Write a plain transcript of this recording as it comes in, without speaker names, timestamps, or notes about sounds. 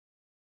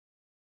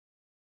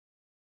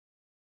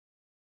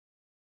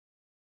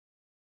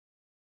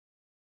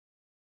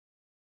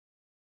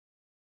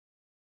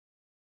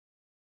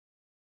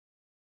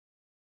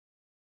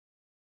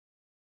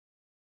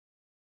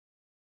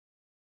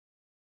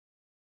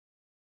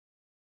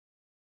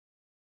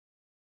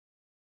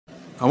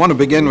I want to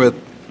begin with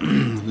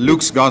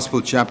Luke's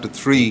Gospel, chapter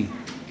 3.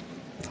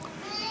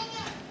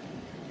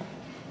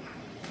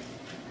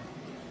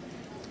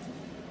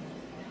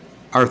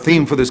 Our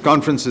theme for this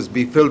conference is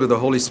Be Filled with the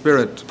Holy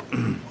Spirit.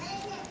 And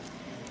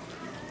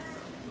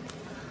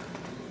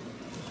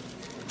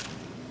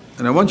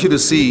I want you to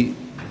see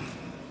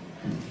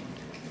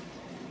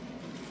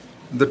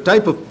the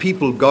type of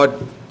people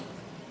God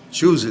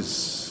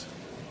chooses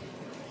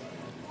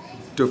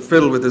to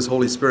fill with His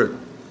Holy Spirit.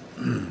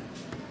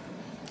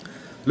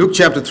 Luke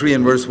chapter 3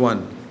 and verse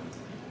 1.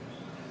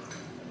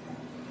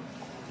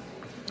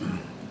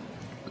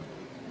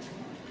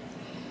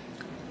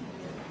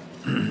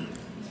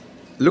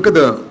 Look at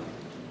the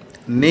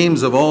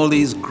names of all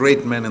these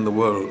great men in the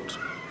world.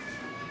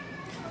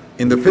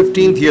 In the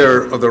 15th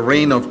year of the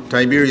reign of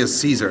Tiberius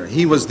Caesar,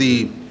 he was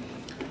the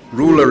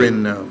ruler of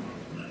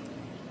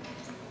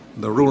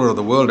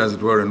the world, as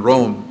it were, in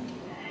Rome.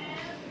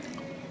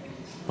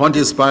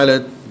 Pontius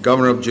Pilate,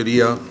 governor of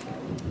Judea.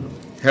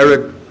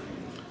 Herod,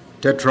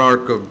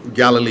 tetrarch of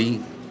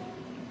Galilee.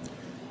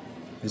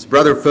 His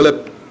brother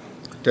Philip,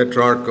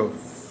 tetrarch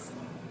of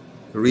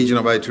the region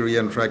of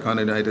Iturea and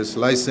Trachonitis.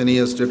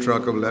 Lysanias,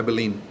 tetrarch of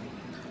Abilene.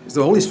 It's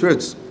the Holy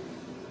Spirit's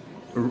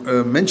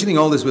mentioning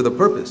all this with a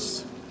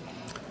purpose.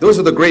 Those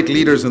are the great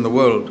leaders in the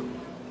world.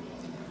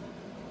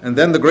 And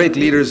then the great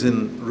leaders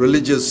in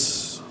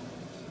religious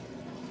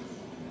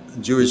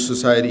Jewish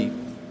society.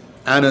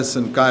 Annas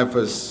and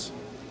Caiaphas,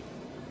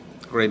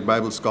 great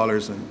Bible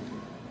scholars and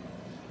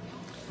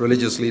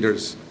religious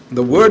leaders.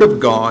 The Word of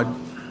God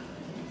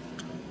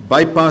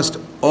bypassed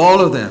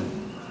all of them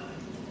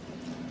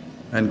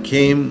and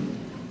came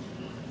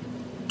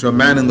to a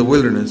man in the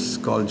wilderness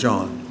called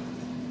John.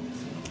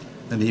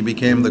 And he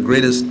became the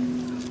greatest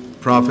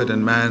prophet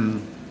and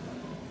man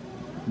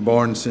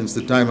born since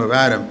the time of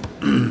Adam,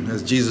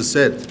 as Jesus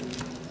said.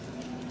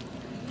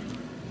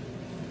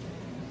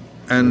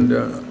 And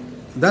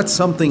that's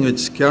something which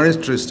is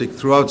characteristic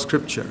throughout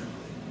Scripture.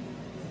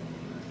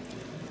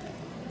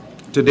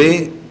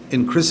 Today,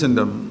 in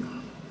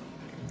Christendom,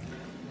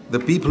 the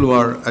people who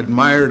are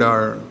admired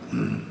are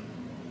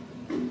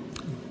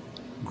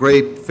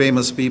great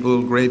famous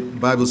people, great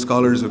Bible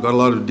scholars who got a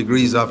lot of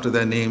degrees after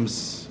their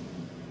names.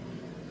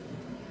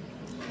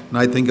 And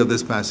I think of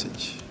this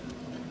passage.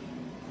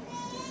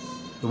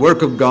 The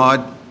work of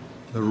God,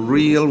 the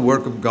real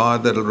work of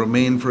God that will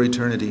remain for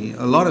eternity.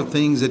 A lot of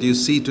things that you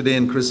see today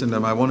in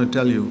Christendom, I want to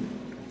tell you,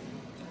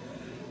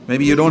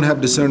 maybe you don't have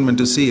discernment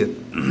to see it.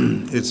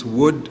 It's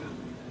wood,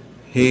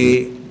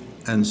 hay,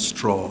 and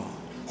straw.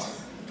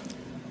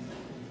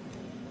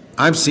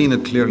 I've seen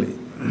it clearly.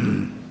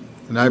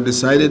 And I've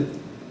decided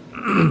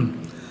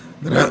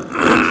that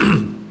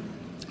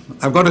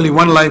I've got only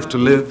one life to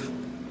live.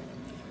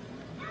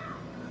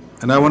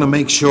 And I want to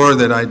make sure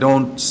that I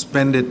don't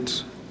spend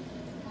it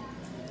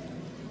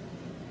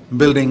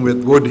building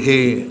with wood,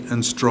 hay,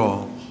 and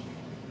straw,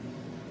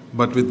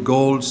 but with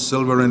gold,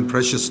 silver, and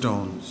precious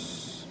stones.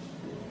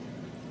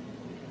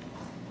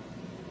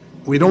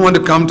 We don't want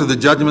to come to the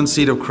judgment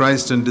seat of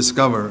Christ and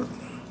discover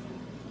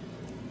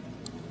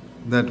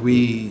that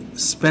we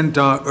spent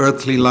our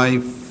earthly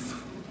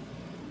life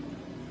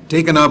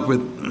taken up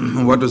with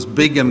what was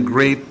big and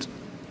great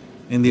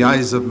in the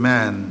eyes of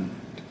man.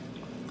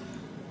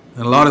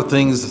 And a lot of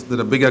things that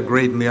are big and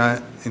great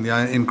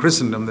in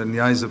Christendom than in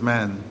the eyes of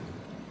man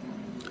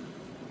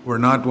were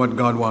not what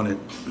God wanted.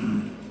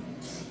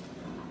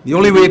 The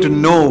only way to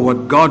know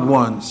what God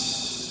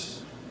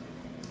wants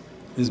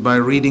is by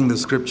reading the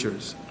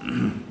Scriptures.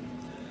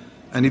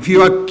 And if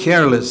you are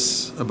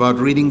careless about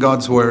reading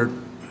God's Word,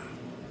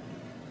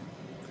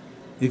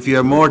 if you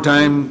have more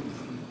time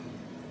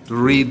to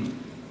read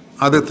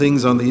other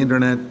things on the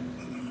internet,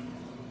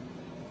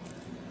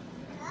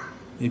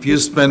 if you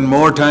spend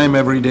more time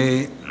every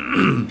day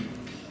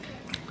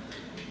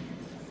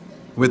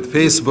with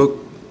Facebook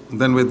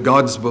than with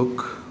God's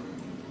book,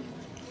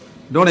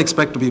 don't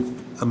expect to be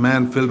a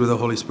man filled with the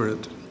Holy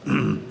Spirit.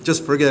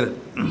 Just forget it.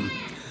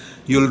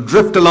 You'll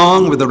drift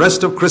along with the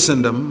rest of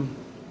Christendom,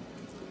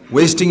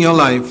 wasting your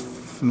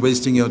life and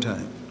wasting your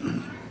time.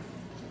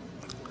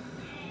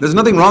 There's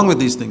nothing wrong with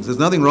these things. There's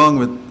nothing wrong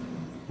with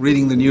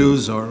reading the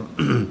news or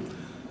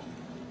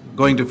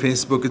going to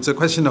Facebook. It's a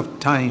question of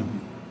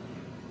time.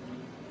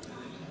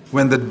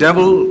 When the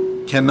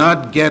devil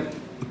cannot get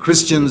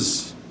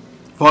Christians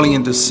falling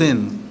into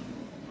sin,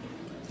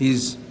 he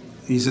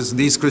says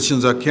these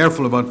Christians are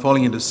careful about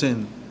falling into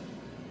sin.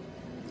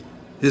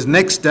 His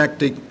next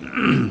tactic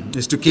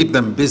is to keep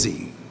them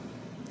busy.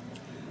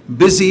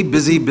 Busy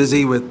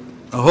with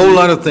a whole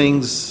lot of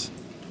things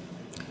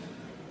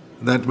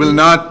that will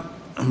not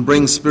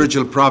bring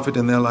spiritual profit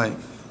in their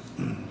life.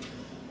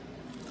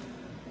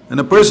 And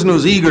a person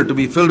who's eager to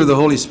be filled with the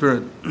Holy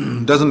Spirit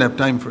doesn't have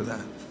time for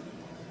that.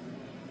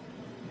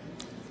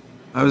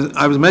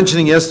 I was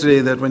mentioning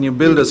yesterday that when you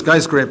build a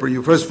skyscraper,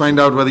 you first find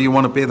out whether you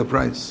want to pay the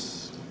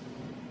price.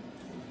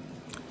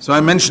 So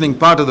I'm mentioning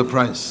part of the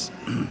price.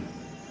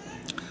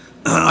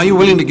 Are you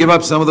willing to give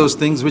up some of those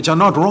things which are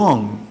not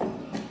wrong?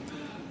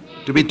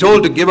 To be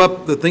told to give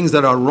up the things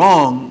that are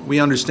wrong, we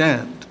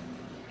understand.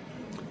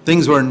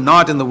 things were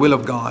not in the will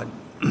of God,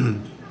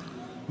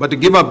 but to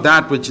give up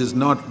that which is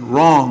not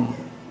wrong,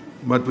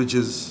 but which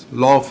is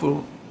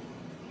lawful.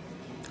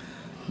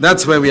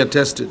 That's where we are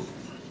tested.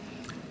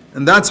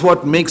 And that's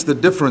what makes the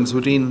difference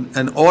between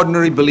an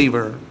ordinary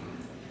believer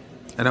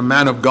and a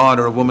man of God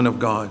or a woman of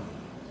God.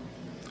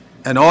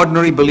 An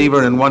ordinary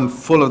believer and one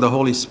full of the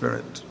Holy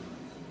Spirit.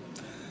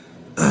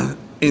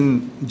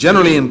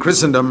 Generally in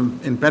Christendom,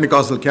 in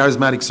Pentecostal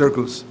charismatic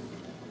circles,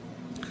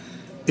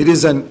 it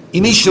is an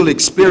initial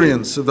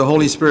experience of the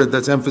Holy Spirit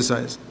that's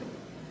emphasized.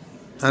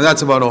 And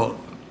that's about all.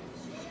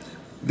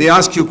 They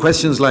ask you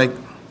questions like,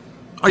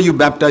 are you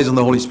baptized in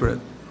the Holy Spirit?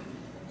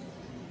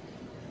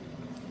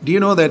 Do you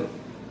know that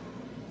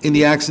in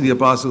the Acts of the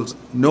Apostles,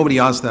 nobody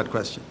asked that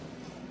question?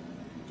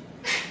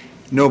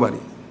 Nobody.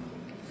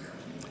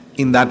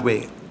 In that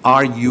way,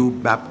 are you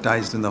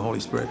baptized in the Holy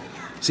Spirit?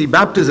 See,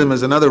 baptism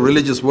is another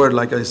religious word,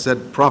 like I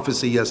said,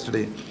 prophecy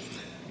yesterday.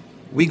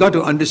 We got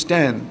to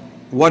understand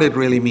what it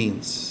really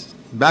means.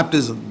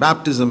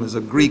 Baptism is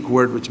a Greek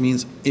word which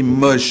means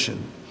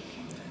immersion.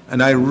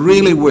 And I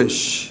really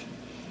wish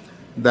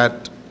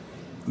that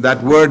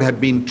that word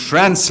had been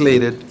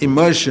translated,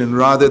 immersion,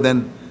 rather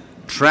than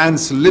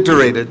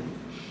transliterated,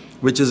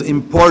 which is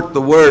import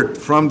the word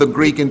from the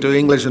Greek into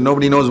English and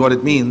nobody knows what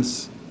it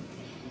means.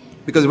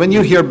 Because when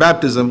you hear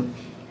baptism,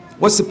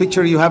 what's the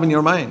picture you have in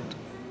your mind?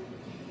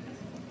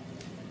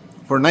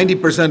 For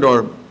 90%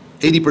 or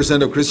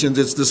 80% of Christians,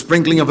 it's the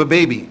sprinkling of a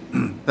baby.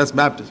 That's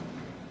baptism.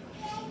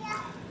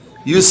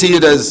 You see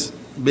it as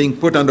being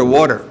put under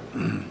water.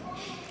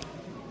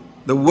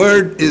 The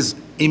word is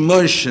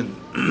immersion.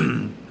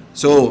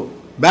 So,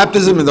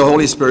 baptism in the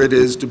Holy Spirit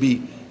is to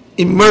be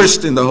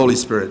immersed in the Holy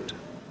Spirit.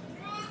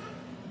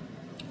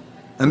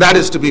 And that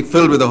is to be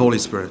filled with the Holy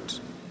Spirit.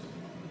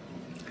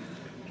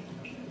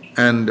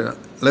 And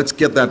let's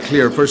get that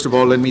clear. First of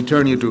all, let me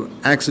turn you to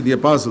Acts of the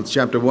Apostles,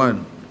 chapter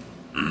 1.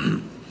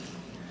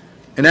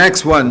 In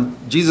Acts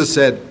 1, Jesus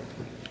said,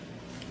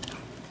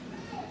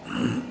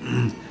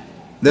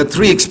 there are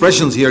three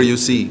expressions here you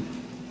see.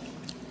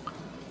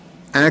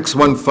 Acts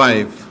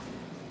 1:5,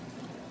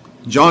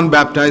 John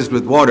baptized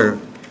with water,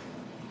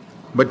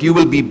 but you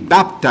will be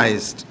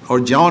baptized, or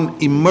John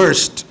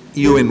immersed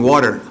you in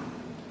water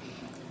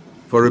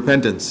for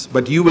repentance,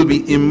 but you will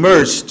be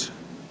immersed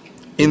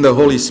in the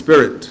Holy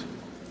Spirit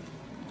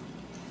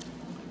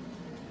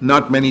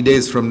not many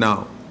days from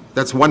now.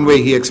 That's one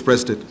way he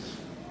expressed it.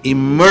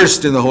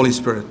 Immersed in the Holy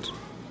Spirit.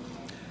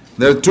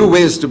 There are two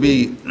ways to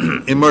be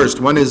immersed.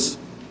 One is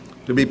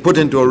to be put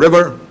into a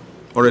river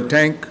or a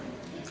tank,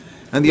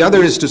 and the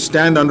other is to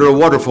stand under a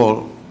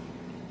waterfall.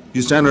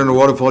 You stand under a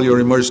waterfall, you're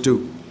immersed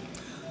too.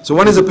 So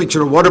one is a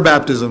picture of water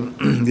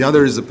baptism, the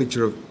other is a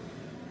picture of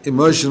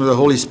immersion of the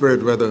Holy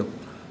Spirit, where the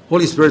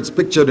Holy Spirit's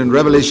pictured in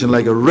Revelation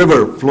like a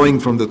river flowing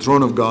from the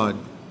throne of God.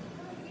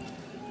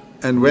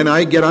 And when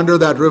I get under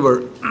that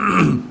river,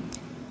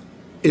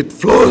 it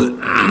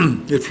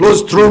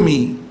flows through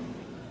me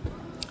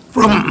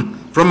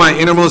from my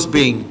innermost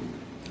being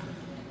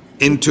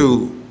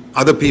into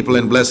other people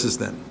and blesses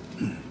them.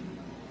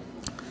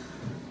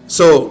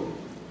 So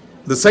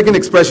the second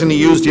expression he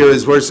used here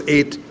is verse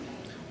 8,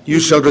 you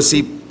shall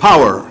receive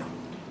power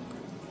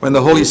when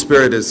the Holy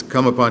Spirit has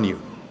come upon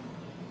you.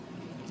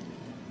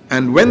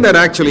 And when that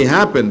actually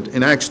happened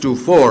in Acts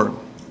 2:4,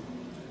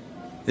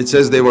 it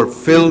says they were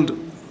filled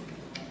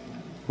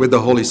with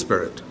the Holy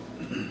Spirit.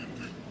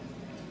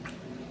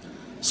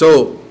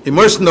 So,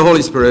 immersed in the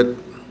Holy Spirit,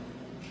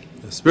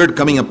 the Spirit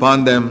coming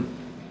upon them,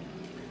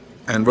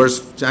 and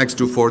Acts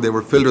 2:4, they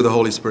were filled with the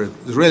Holy Spirit.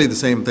 It's really the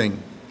same thing.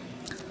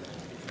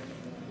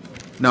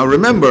 Now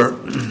remember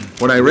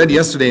what I read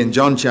yesterday in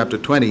John chapter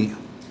 20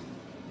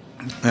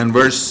 and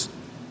verse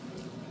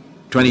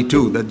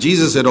 22, that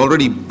Jesus had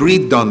already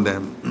breathed on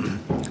them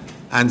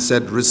and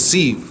said,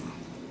 receive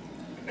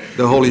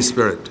the Holy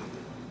Spirit.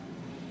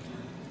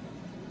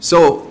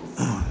 So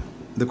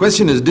the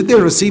question is, did they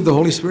receive the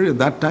Holy Spirit at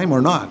that time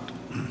or not?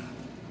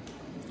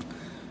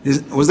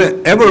 Was there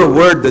ever a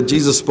word that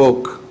Jesus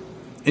spoke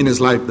in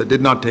his life that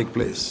did not take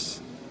place?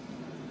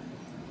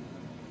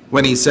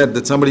 When he said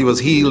that somebody was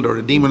healed or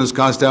a demon was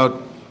cast out,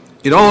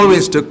 it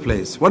always took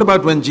place. What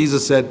about when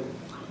Jesus said,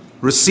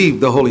 receive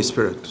the Holy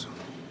Spirit?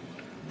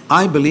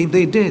 I believe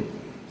they did,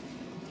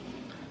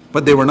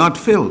 but they were not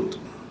filled.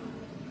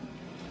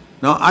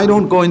 Now, I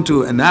don't go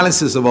into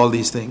analysis of all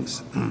these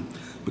things,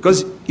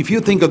 because if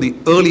you think of the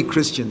early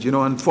Christians,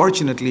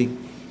 unfortunately,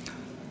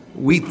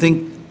 we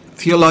think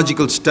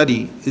theological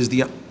study is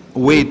the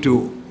way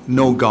to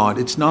know God.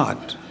 It's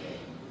not.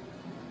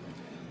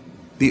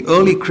 The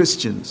early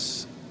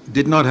Christians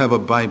did not have a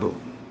Bible.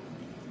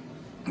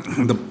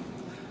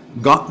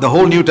 The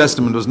whole New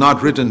Testament was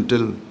not written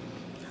till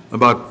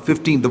about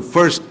the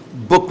first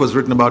book was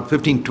written about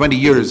 15, 20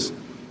 years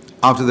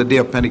after the day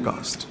of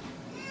Pentecost.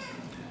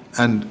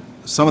 And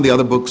some of the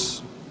other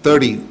books,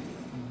 30,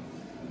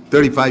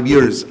 35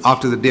 years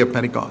after the day of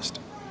Pentecost.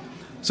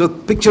 So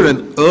picture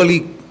an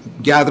early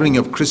gathering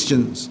of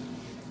Christians.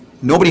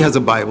 Nobody has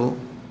a Bible.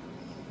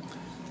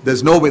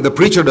 There's no way, the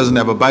preacher doesn't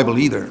have a Bible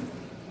either.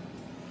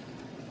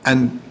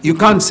 And you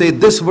can't say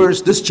this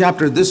verse, this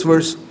chapter, this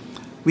verse.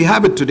 We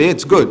have it today,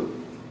 it's good.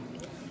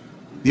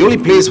 The only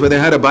place where they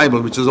had a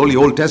Bible, which was only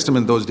Old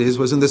Testament those days,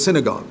 was in the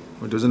synagogue.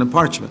 It was in a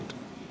parchment.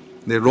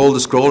 They roll the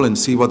scroll and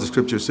see what the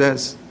scripture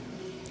says.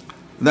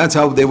 That's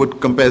how they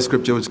would compare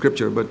scripture with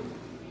scripture. But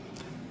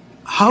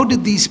how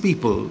did these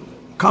people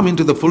come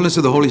into the fullness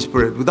of the Holy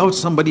Spirit without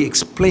somebody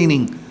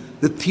explaining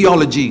the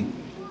theology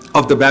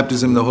of the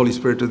baptism of the Holy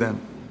Spirit to them?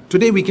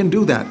 Today we can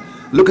do that.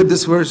 Look at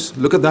this verse,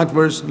 look at that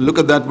verse, look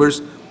at that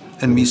verse,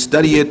 and we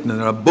study it, and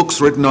there are books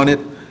written on it.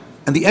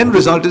 And the end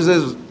result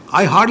is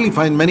I hardly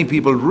find many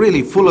people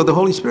really full of the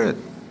Holy Spirit.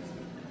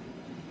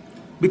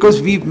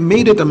 Because we've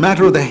made it a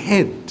matter of the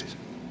head.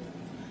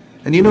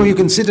 And you know, you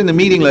can sit in a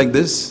meeting like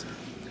this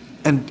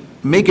and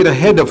make it a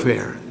head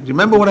affair.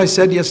 Remember what I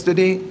said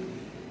yesterday?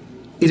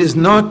 It is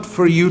not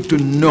for you to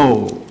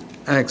know,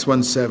 Acts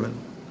 1:7.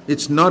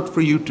 It's not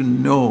for you to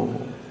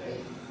know,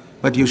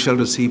 but you shall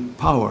receive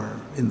power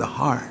in the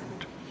heart.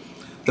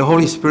 The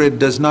Holy Spirit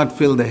does not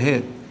fill the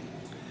head.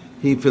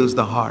 He fills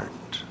the heart.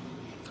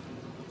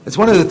 It's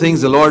one of the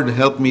things the Lord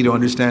helped me to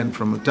understand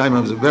from the time I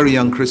was a very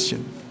young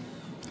Christian.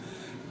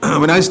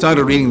 When I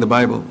started reading the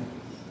Bible,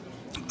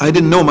 I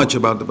didn't know much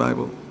about the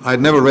Bible. I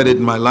had never read it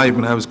in my life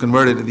when I was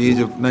converted at the age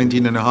of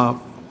 19 and a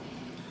half.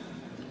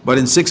 But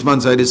in 6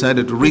 months I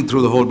decided to read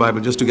through the whole Bible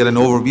just to get an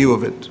overview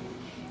of it.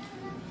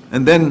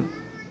 And then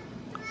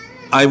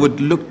I would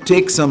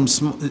take some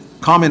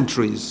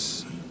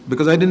commentaries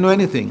because I didn't know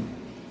anything.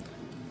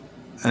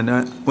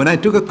 And when I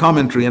took a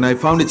commentary and I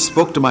found it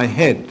spoke to my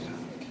head,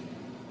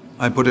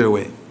 I put it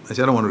away. I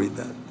said, I don't want to read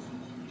that.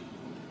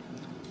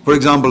 For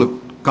example, a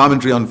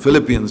commentary on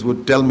Philippians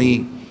would tell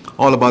me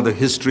all about the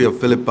history of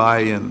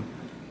Philippi, and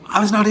I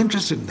was not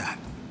interested in that.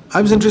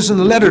 I was interested in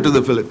the letter to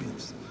the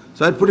Philippians.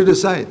 So I put it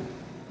aside.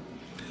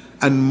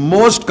 And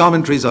most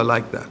commentaries are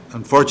like that,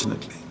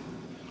 unfortunately.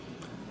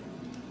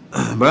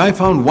 But I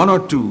found one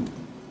or two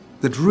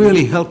that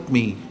really helped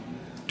me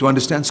to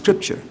understand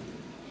Scripture.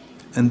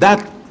 And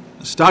that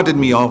started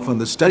me off on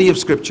the study of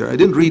Scripture. I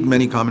didn't read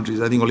many commentaries,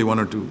 I think only one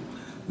or two.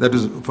 That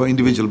was for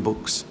individual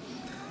books.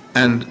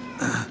 And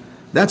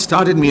that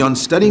started me on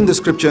studying the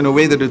Scripture in a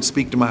way that would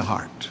speak to my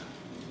heart.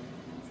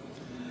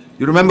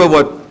 You remember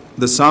what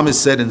the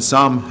psalmist said in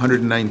Psalm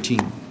 119.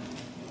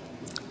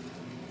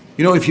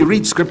 You know, if you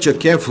read Scripture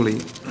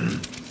carefully,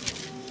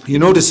 you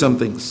notice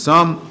something.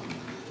 Psalm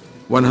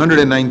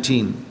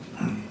 119,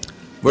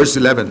 verse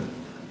 11.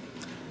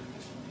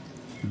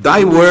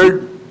 Thy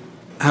word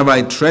have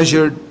I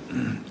treasured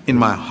in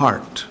my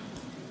heart,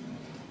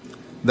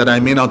 that I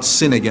may not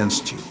sin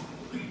against you.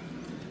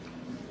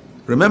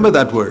 Remember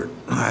that word.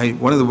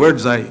 One of the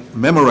words I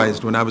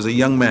memorized when I was a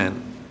young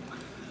man.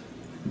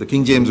 The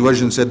King James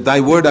Version said, thy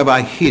word have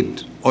I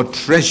hid or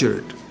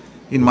treasured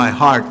in my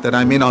heart, that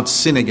I may not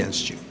sin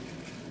against you.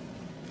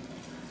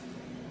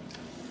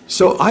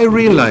 So I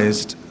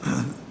realized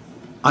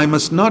I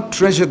must not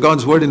treasure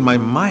God's word in my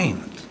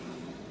mind.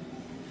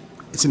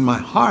 It's in my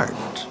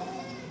heart.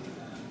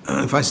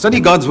 If I study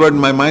God's word in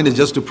my mind, it's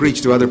just to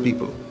preach to other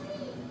people.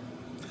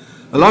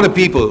 A lot of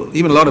people,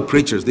 even a lot of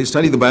preachers, they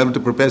study the Bible to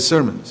prepare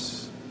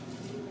sermons.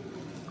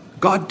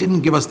 God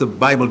didn't give us the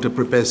Bible to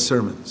prepare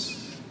sermons.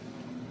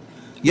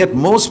 Yet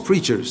most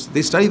preachers,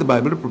 they study the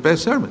Bible to prepare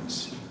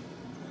sermons.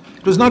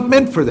 It was not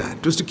meant for that.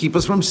 It was to keep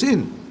us from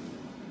sin.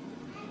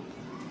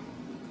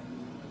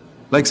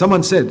 Like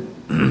someone said,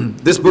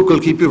 this book will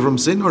keep you from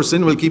sin, or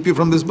sin will keep you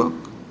from this book.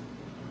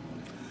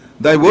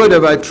 Thy word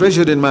have I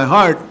treasured in my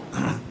heart,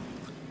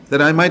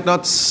 that I might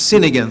not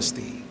sin against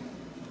thee.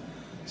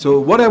 So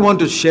what I want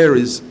to share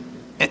is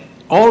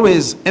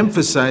always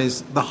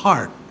emphasize the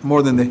heart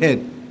more than the head.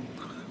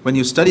 When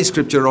you study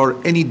Scripture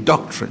or any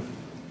doctrine,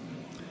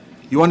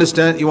 you want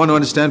to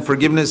understand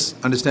forgiveness,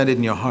 understand it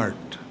in your heart.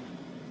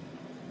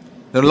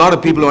 There are a lot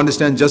of people who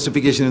understand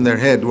justification in their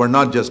head who are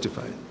not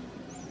justified.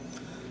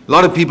 A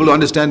lot of people who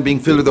understand being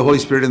filled with the Holy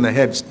Spirit in their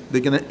heads,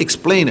 they can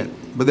explain it,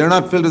 but they're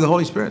not filled with the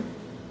Holy Spirit.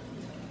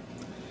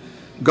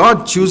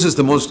 God chooses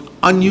the most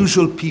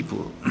unusual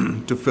people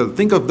to fill.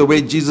 Think of the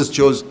way Jesus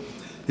chose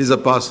his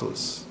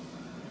apostles.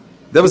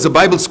 There was a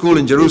Bible school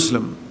in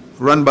Jerusalem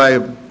run by a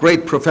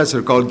great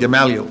professor called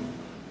Gamaliel.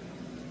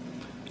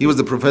 He was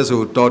the professor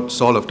who taught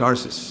Saul of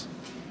Tarsus.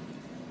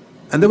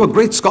 And there were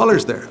great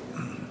scholars there.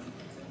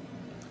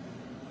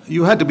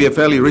 You had to be a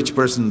fairly rich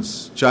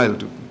person's child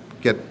to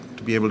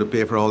be able to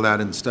pay for all that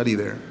and study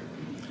there.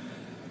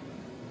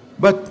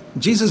 But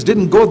Jesus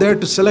didn't go there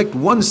to select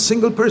one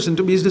single person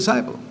to be his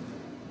disciple.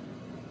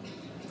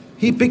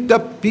 He picked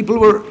up people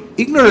who were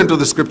ignorant of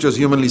the Scriptures,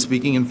 humanly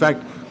speaking. In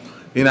fact,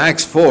 in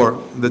Acts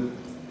 4, the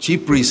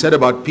chief priest said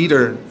about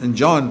Peter and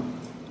John,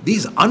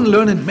 these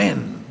unlearned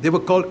men, they were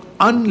called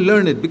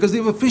unlearned because they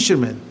were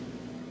fishermen.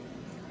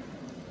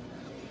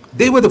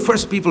 They were the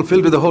first people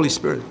filled with the Holy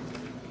Spirit,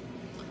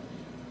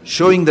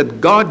 showing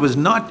that God was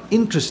not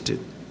interested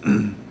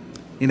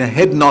in a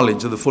head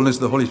knowledge of the fullness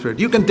of the Holy Spirit.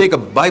 You can take a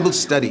Bible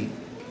study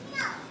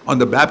on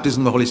the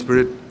baptism of the Holy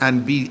Spirit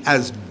and be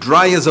as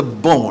dry as a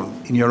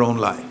bone in your own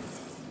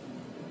life,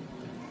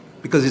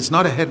 because it's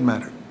not a head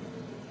matter.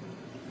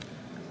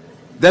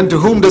 Then to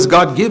whom does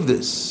God give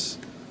this?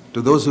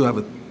 To those who have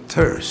a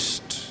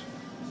thirst.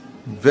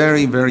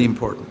 Very, very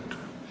important.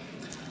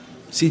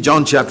 See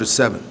John chapter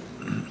 7.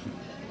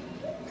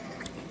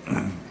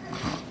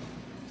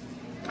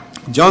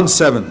 John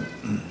 7.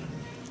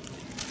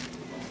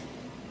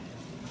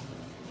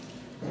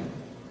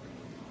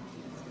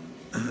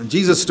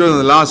 Jesus stood on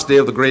the last day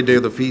of the great day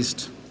of the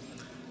feast.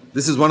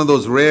 This is one of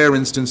those rare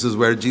instances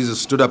where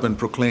Jesus stood up and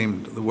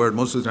proclaimed the word.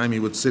 Most of the time he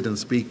would sit and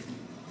speak.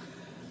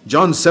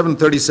 John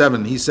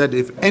 7:37, he said,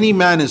 if any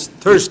man is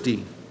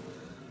thirsty,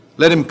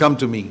 let him come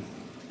to me.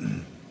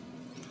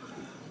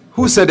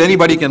 Who said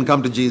anybody can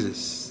come to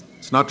Jesus?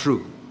 It's not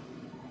true.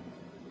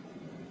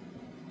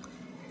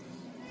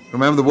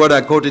 Remember the word I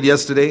quoted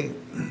yesterday?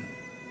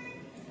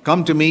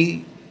 Come to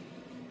me,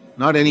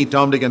 not any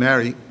Tom, Dick, and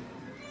Harry.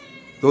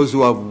 Those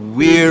who are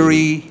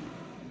weary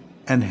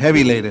and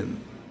heavy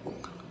laden.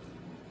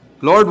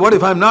 Lord, what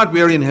if I'm not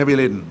weary and heavy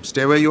laden?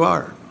 Stay where you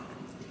are.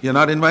 You're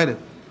not invited.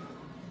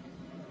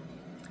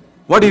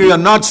 What if you are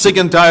not sick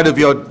and tired of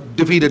your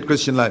defeated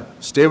Christian life?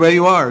 Stay where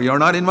you are. You're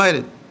not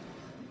invited.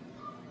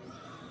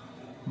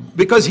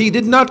 Because he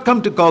did not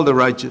come to call the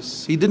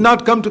righteous. He did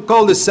not come to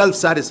call the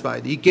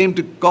self-satisfied. He came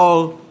to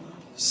call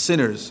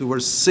sinners who were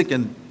sick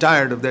and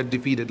tired of their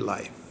defeated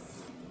life.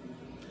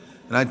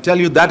 And I tell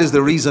you, that is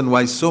the reason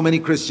why so many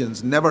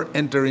Christians never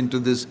enter into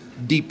this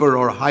deeper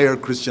or higher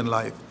Christian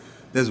life.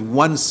 There's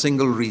one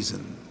single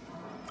reason.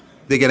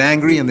 They get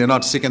angry and they're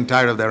not sick and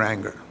tired of their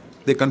anger.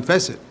 They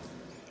confess it,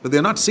 but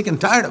they're not sick and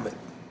tired of it.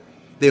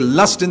 They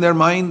lust in their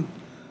mind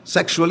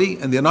sexually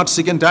and they're not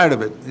sick and tired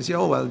of it. They say,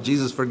 oh, well,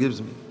 Jesus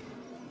forgives me.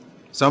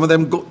 Some of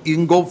them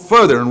even go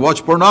further and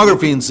watch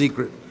pornography in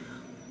secret.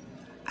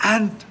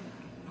 And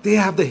they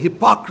have the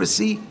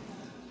hypocrisy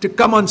to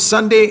come on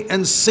Sunday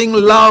and sing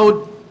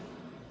loud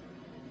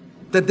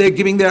that they're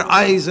giving their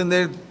eyes and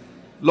their,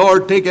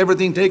 Lord, take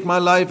everything, take my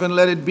life and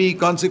let it be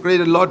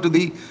consecrated, Lord, to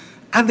thee.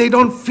 And they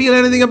don't feel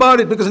anything about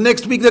it because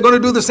next week they're going to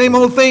do the same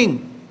old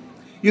thing.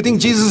 You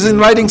think Jesus is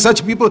inviting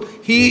such people?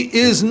 He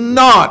is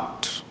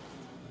not.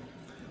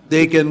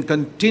 They can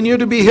continue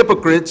to be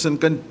hypocrites and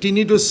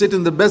continue to sit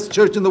in the best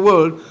church in the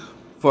world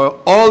for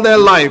all their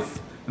life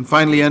and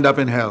finally end up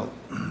in hell.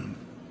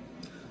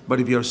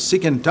 But if you're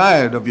sick and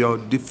tired of your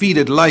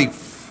defeated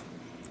life,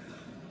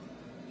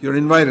 you're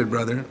invited,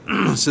 brother,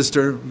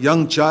 sister,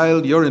 young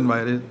child, you're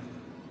invited.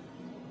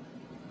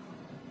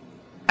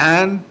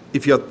 And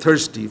if you're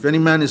thirsty, if any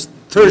man is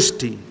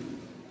thirsty,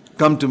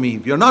 come to me.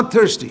 If you're not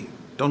thirsty,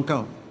 don't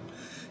come.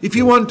 If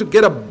you want to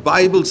get a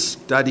Bible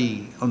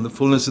study on the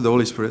fullness of the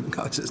Holy Spirit,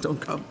 God says,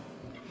 don't come.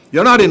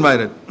 You're not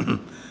invited.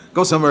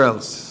 Go somewhere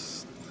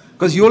else.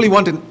 Because you only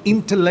want an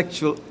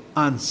intellectual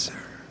answer.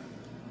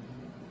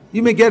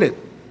 You may get it.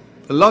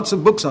 There are lots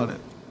of books on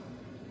it.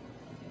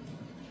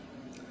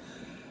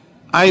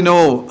 I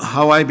know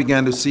how I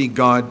began to see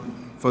God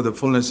for the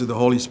fullness of the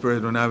Holy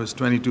Spirit when I was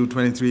 22,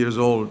 23 years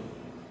old.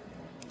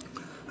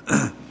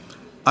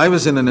 I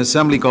was in an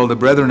assembly called the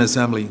Brethren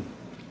Assembly.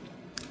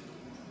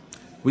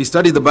 We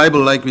studied the Bible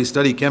like we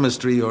study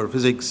chemistry or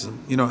physics,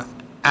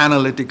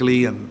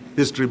 analytically and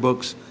history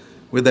books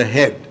with a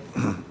head.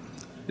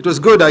 It was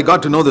good, I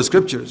got to know the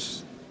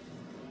scriptures.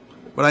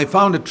 But I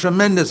found a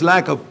tremendous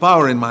lack of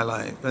power in my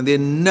life, and they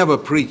never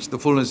preached the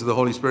fullness of the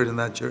Holy Spirit in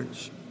that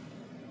church.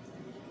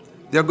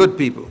 They're good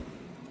people,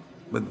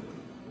 but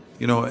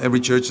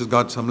every church has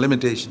got some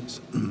limitations.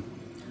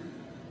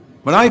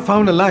 But I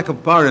found a lack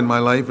of power in my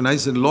life, and I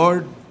said,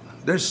 Lord,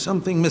 there's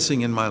something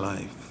missing in my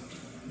life.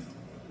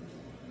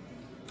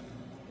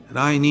 And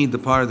I need the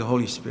power of the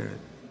Holy Spirit.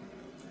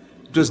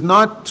 It was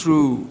not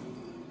through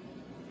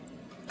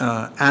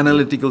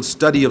analytical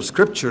study of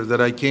Scripture that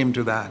I came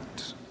to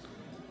that.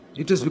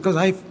 It was because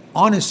I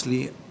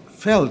honestly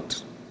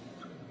felt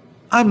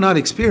I'm not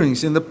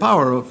experiencing the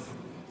power of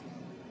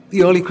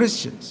the early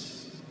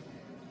Christians.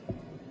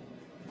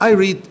 I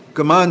read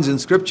commands in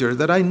Scripture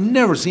that I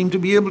never seem to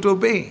be able to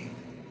obey.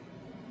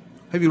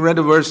 Have you read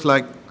a verse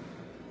like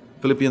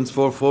Philippians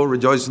 4:4,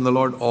 rejoice in the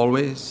Lord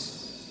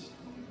always?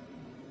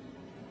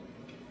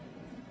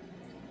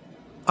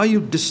 Are you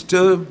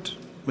disturbed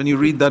when you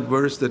read that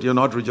verse that you're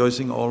not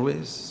rejoicing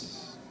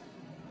always?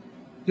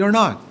 You're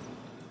not.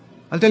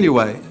 I'll tell you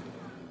why.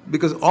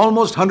 Because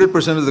almost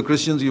 100% of the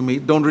Christians you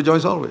meet don't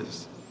rejoice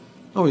always.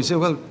 Oh, you say,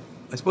 well,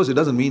 I suppose it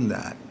doesn't mean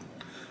that.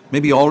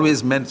 Maybe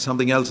always meant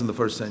something else in the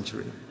first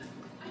century.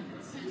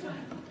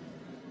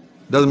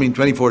 Doesn't mean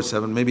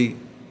 24/7, maybe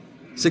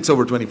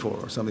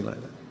 6/24 or something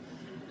like that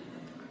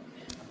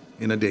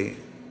in a day.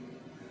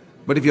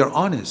 But if you're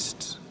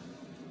honest,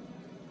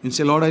 you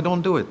say, Lord, I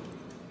don't do it.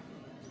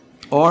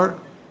 Or,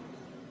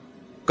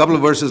 a couple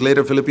of verses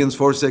later, Philippians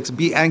 4:6,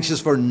 be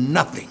anxious for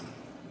nothing.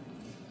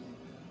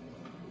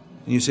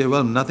 And you say,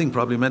 well, nothing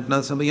probably meant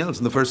something else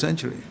in the first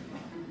century.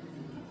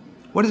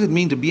 What does it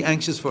mean to be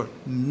anxious for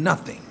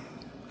nothing?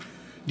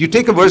 You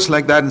take a verse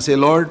like that and say,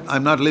 Lord,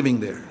 I'm not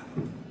living there.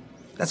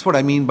 That's what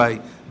I mean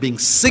by being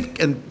sick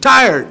and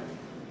tired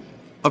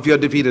of your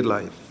defeated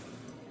life.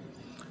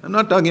 I'm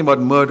not talking about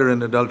murder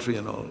and adultery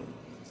and all.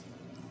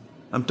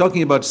 I'm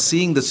talking about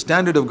seeing the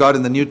standard of God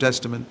in the New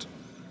Testament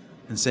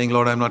and saying,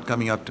 Lord, I'm not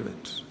coming up to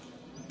it.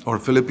 Or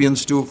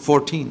Philippians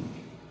 2:14.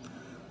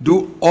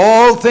 Do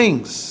all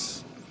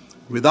things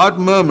without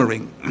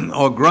murmuring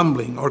or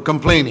grumbling or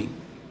complaining.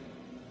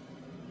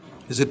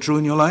 Is it true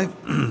in your life?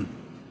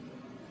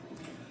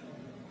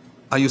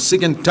 Are you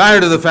sick and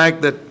tired of the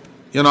fact that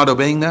you're not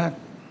obeying that?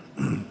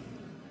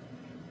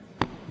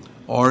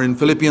 Or in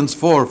Philippians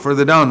 4,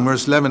 further down,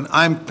 verse 11,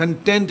 I'm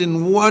content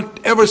in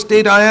whatever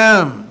state I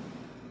am.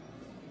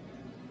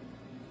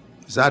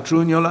 Is that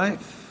true in your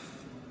life?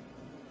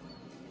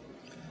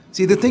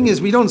 See, the thing is,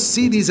 we don't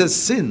see these as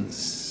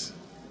sins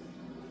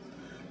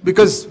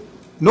because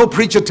no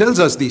preacher tells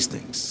us these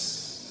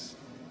things.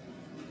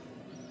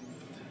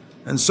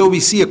 And so we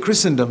see a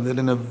Christendom that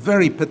in a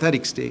very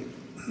pathetic state,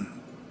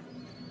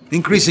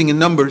 increasing in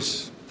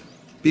numbers,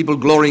 people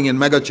glorying in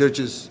mega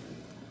churches,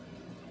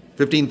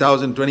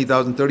 15,000,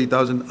 20,000,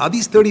 30,000. Are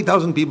these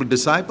 30,000 people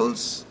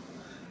disciples?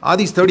 Are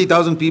these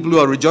 30,000 people who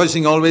are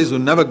rejoicing always, who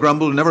never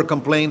grumble, never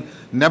complain,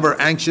 never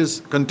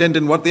anxious, content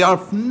in what they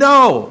are?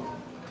 No.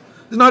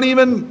 There's not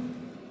even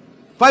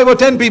 5 or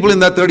 10 people in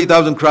that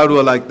 30,000 crowd who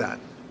are like that.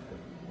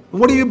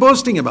 What are you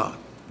boasting about?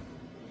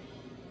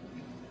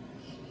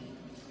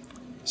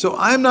 So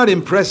I'm not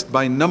impressed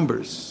by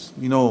numbers.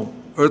 You know,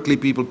 earthly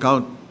people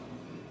count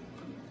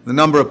the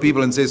number of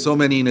people and say so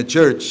many in a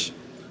church.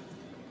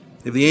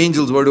 If the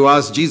angels were to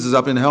ask Jesus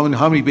up in heaven,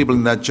 how many people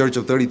in that church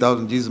of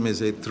 30,000, Jesus may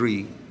say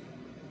 3.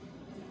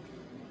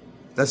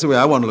 That's the way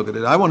I want to look at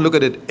it. I want to look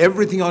at it,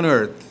 everything on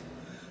earth,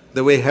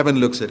 the way heaven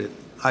looks at it.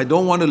 I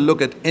don't want to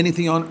look at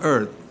anything on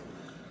earth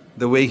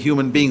the way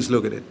human beings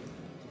look at it.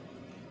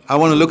 I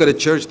want to look at a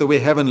church the way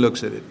heaven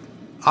looks at it.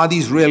 Are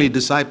these really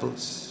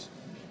disciples?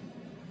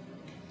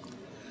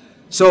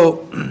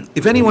 So,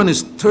 if anyone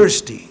is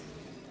thirsty,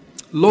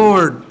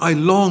 Lord, I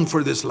long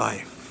for this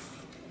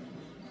life.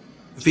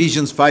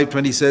 Ephesians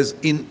 5:20 says,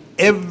 in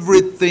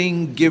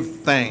everything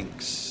give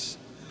thanks.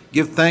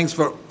 Give thanks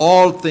for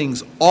all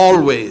things,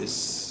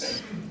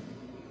 always.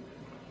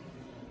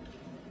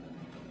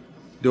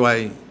 Do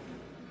I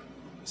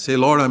say,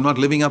 Lord, I'm not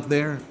living up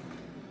there?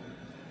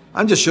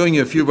 I'm just showing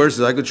you a few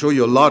verses. I could show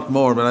you a lot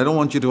more, but I don't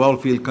want you to all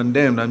feel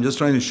condemned. I'm just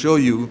trying to show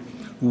you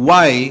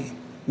why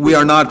we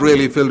are not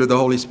really filled with the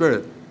Holy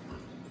Spirit.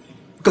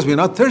 Because we're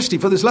not thirsty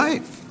for this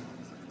life.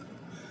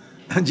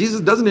 And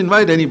Jesus doesn't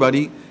invite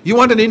anybody. You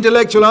want an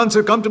intellectual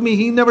answer? Come to me.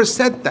 He never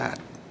said that.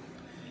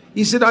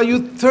 He said, are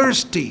you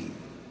thirsty?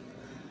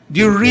 Do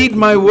you read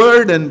my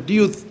word and do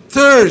you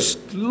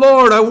thirst?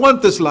 Lord, I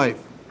want this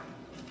life.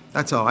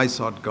 That's how I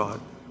sought God.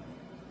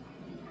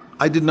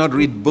 I did not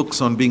read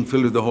books on being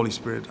filled with the Holy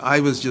Spirit. I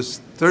was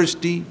just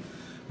thirsty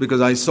because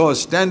I saw a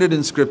standard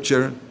in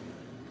Scripture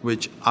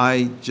which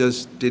I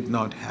just did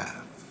not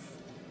have.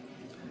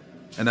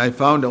 And I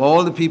found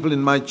all the people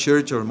in my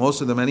church, or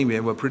most of them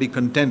anyway, were pretty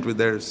content with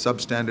their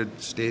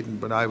substandard state,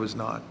 but I was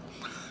not.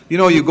 You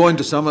know, you go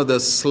into some of the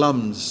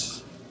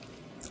slums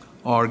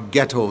or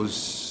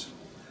ghettos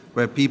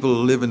where people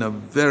live in a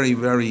very,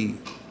 very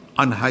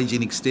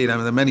unhygienic state. I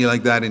mean, there are many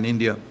like that in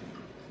India,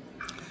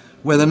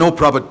 where there are no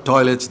proper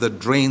toilets, the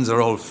drains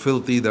are all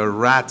filthy, there are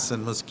rats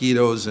and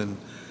mosquitoes and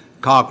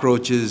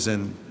cockroaches,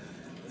 and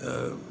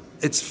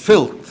it's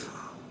filth.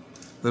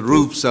 The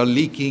roofs are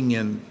leaking.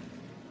 And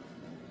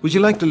would you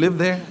like to live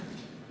there?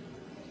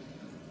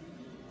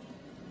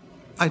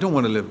 I don't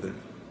want to live there.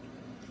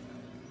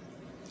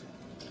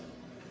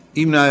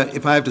 Even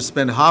if I have to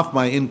spend half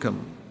my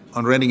income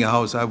on renting a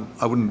house, I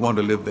wouldn't want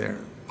to live there.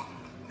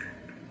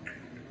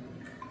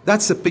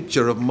 That's the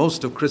picture of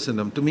most of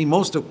Christendom. To me,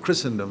 most of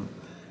Christendom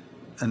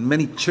and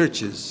many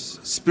churches,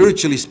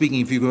 spiritually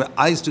speaking, if you have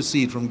eyes to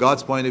see it from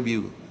God's point of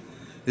view,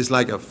 is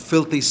like a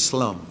filthy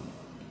slum.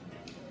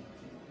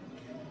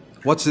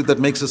 What's it that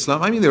makes a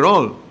slum? I mean,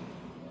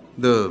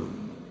 the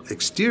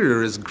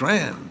exterior is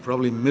grand,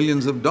 probably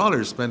millions of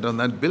dollars spent on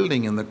that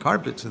building and the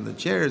carpets and the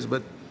chairs,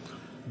 but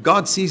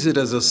God sees it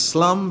as a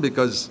slum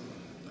because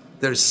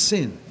there's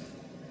sin.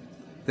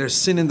 There's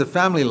sin in the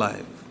family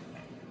life.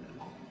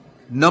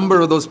 Number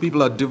of those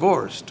people are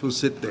divorced who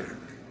sit there.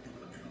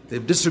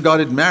 They've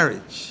disregarded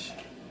marriage.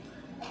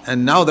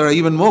 And now there are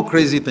even more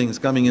crazy things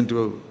coming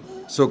into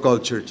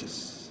so-called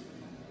churches.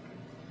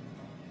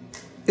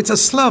 It's a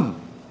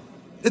slum.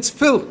 It's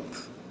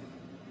filth.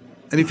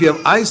 And if you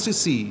have eyes to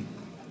see,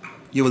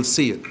 you will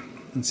see it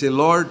and say,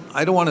 Lord,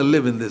 I don't want to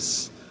live in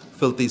this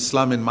filthy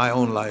slum in my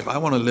own life. I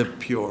want to live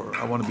pure.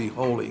 I want to be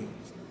holy.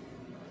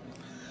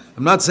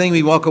 I'm not saying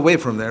we walk away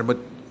from there, but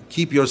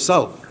keep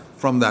yourself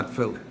from that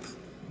filth.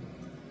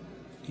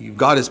 If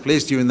God has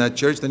placed you in that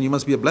church, then you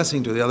must be a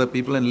blessing to the other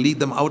people and lead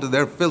them out of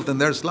their filth and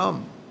their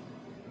slum.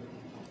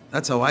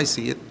 That's how I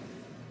see it.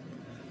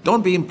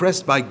 Don't be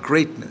impressed by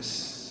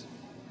greatness.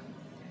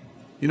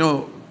 You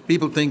know,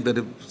 people think that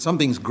if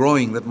something's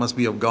growing, that must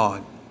be of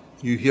God.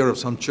 You hear of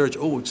some church,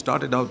 oh, it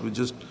started out with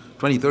just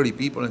 20, 30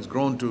 people and it's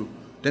grown to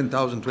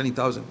 10,000,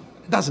 20,000.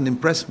 It doesn't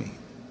impress me.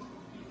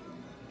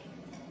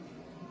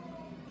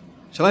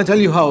 Shall I tell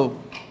you how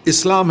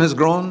Islam has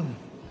grown?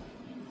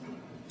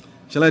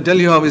 Shall I tell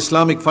you how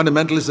Islamic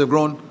fundamentalists have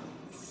grown?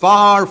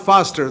 far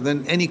faster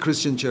than any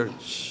Christian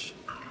church.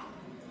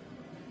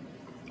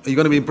 Are you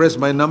going to be impressed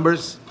by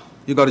numbers?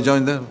 You got to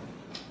join them.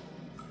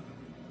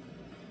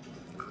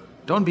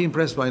 Don't be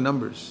impressed by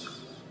numbers.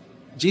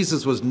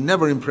 Jesus was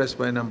never impressed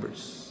by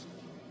numbers.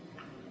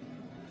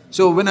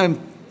 So when I'm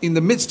in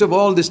the midst of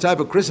all this type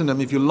of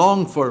Christendom, if you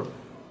long for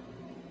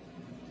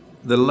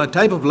the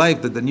type of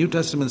life that the New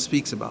Testament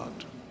speaks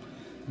about,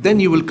 then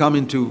you will come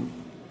into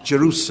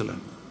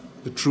Jerusalem,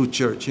 the true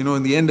church. You know,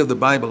 in the end of the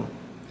Bible,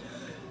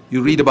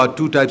 you read about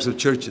two types of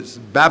churches,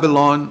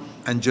 Babylon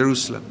and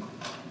Jerusalem.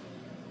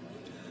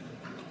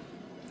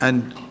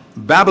 And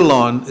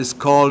Babylon is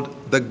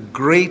called the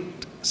great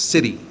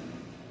city,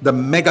 the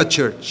mega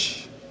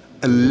church,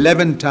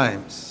 11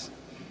 times.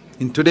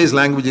 In today's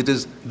language, it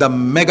is the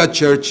mega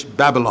church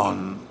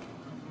Babylon.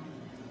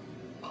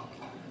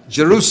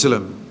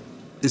 Jerusalem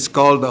is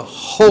called the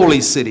holy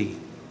city,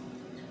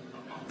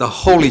 the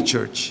holy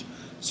church.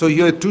 So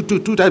you have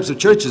two types of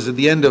churches at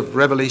the end of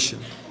Revelation.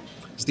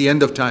 It's the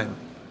end of time.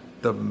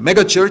 The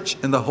mega church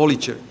and the holy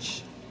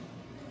church.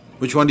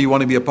 Which one do you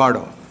want to be a part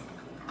of?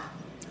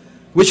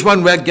 Which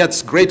one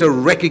gets greater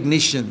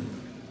recognition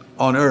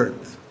on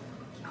earth?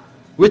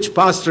 Which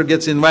pastor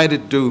gets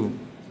invited to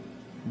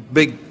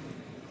big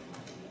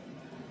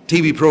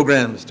TV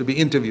programs to be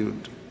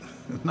interviewed?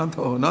 Not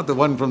the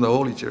one from the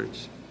holy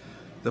church,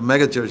 the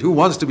mega church. Who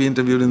wants to be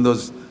interviewed in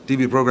those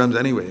TV programs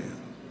anyway?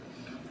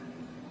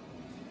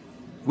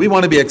 We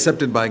want to be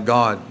accepted by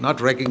God,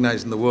 not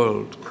recognized in the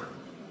world.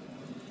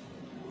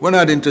 We're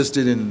not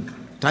interested in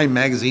Time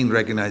magazine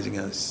recognizing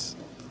us,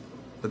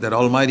 but that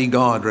Almighty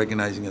God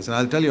recognizing us. And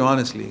I'll tell you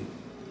honestly,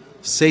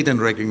 Satan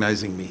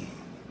recognizing me,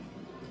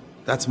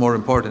 that's more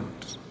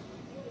important.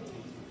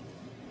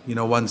 You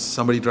know, once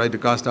somebody tried to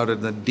cast out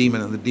a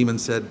demon, and the demon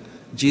said,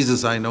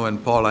 Jesus I know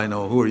and Paul I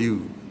know, who are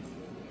you?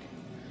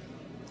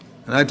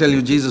 And I tell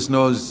you, Jesus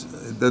knows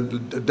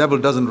that the devil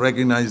doesn't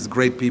recognize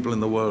great people in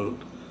the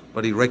world,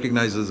 but he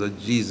recognizes a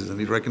Jesus and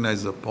he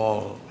recognizes a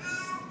Paul.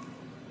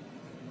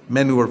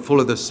 Men who are full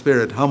of the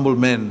Spirit, humble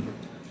men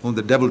whom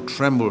the devil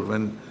trembled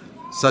when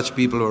such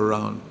people are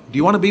around. Do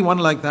you want to be one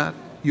like that?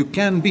 You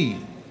can be,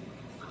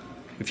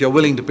 if you're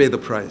willing to pay the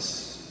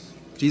price.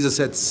 Jesus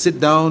said, sit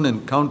down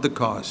and count the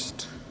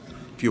cost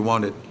if you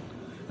want it.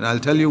 And I'll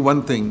tell you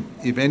one thing,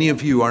 if any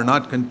of you are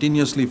not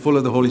continuously full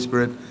of the Holy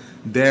Spirit,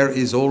 there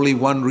is only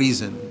one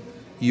reason: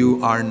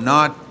 you are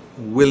not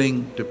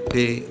willing to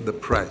pay the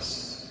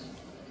price.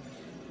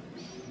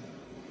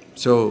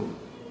 So,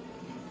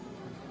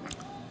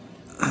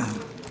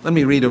 let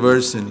me read a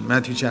verse in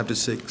Matthew chapter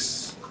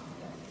 6.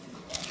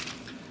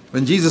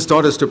 When Jesus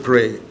taught us to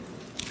pray,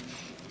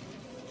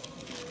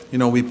 you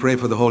know, we pray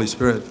for the Holy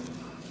Spirit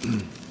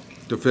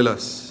to fill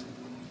us.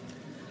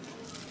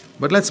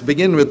 But let's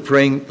begin with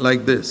praying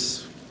like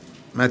this.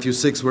 Matthew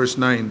 6 verse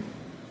 9.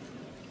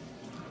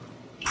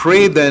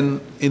 Pray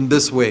then in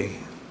this way.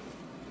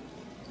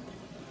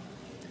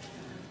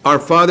 Our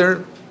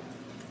Father,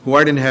 who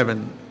art in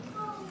heaven,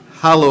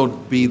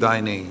 hallowed be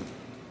thy name.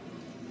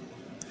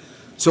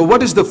 So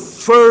what is the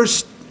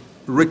first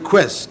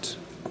request?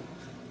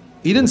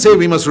 He didn't say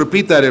we must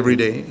repeat that every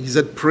day. He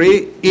said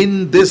pray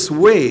in this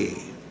way.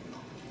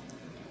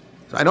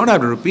 So I don't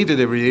have to repeat it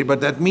every day,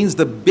 but that means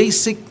the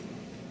basic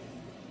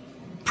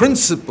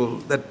principle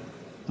that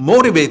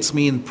motivates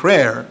me in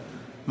prayer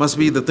must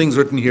be the things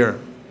written here.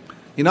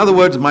 In other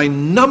words, my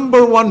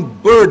number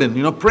one burden,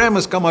 you know, prayer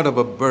must come out of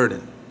a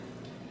burden.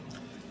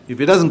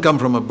 If it doesn't come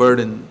from a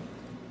burden,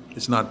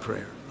 it's not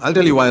prayer. I'll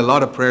tell you why a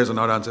lot of prayers are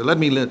not answered. Let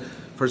me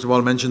first of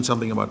all mention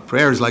something about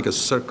prayer is like a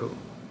circle.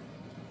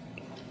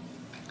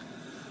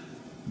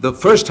 The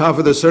first half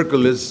of the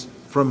circle is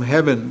from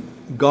heaven,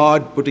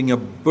 God putting a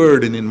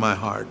burden in my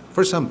heart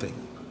for something.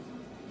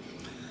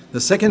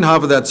 The second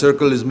half of that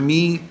circle is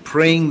me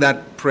praying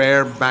that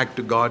prayer back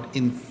to God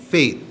in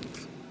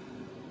faith,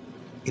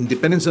 in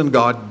dependence on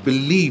God,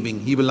 believing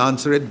He will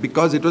answer it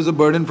because it was a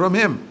burden from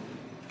Him.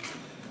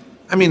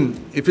 I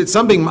mean, if it's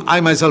something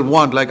I myself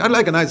want, like I'd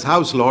like a nice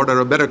house, Lord, or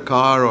a better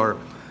car, or,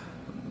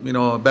 you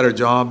know, a better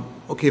job.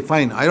 Okay,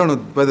 fine. I don't know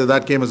whether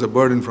that came as a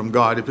burden from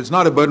God. If it's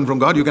not a burden from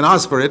God, you can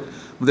ask for it,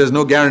 but there's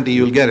no guarantee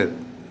you'll get it.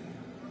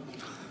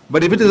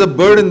 But if it is a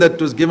burden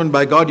that was given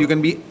by God, you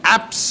can be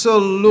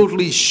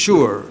absolutely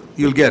sure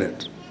you'll get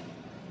it.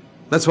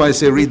 That's why I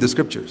say read the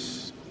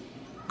scriptures.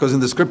 Because in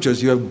the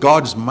scriptures you have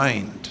God's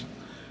mind.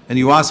 And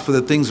you ask for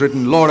the things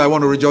written, Lord, I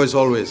want to rejoice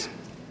always.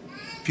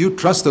 If you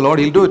trust the Lord,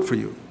 He'll do it for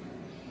you.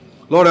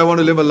 Lord, I want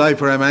to live a life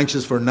where I'm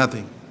anxious for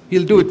nothing.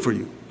 He'll do it for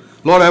you.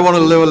 Lord, I want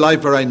to live a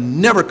life where I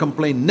never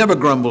complain, never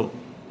grumble.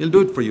 He'll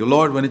do it for you.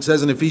 Lord, when it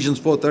says in Ephesians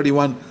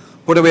 4:31,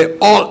 put away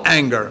all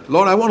anger.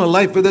 Lord, I want a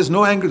life where there's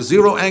no anger,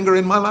 zero anger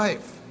in my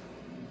life.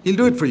 He'll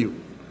do it for you.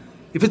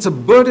 If it's a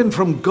burden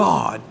from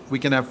God, we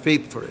can have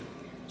faith for it.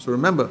 So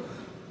remember,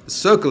 the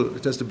circle,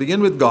 it has to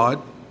begin with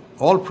God.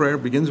 All prayer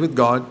begins with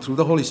God through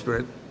the Holy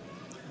Spirit.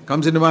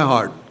 Comes into my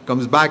heart,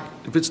 comes back.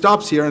 If it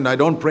stops here and I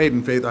don't pray it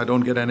in faith, I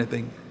don't get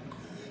anything.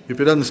 If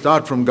it doesn't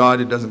start from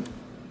God,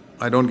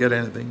 I don't get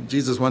anything.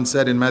 Jesus once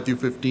said in Matthew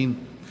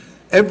 15,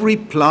 every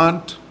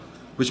plant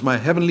which my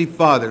heavenly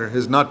Father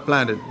has not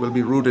planted will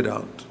be rooted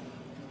out.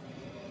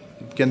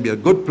 It can be a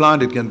good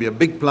plant, it can be a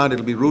big plant, it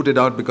will be rooted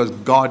out because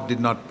God did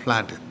not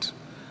plant it.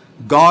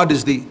 God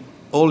is the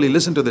only,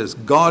 listen to this,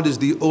 God is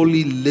the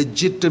only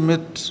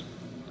legitimate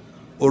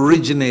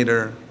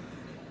originator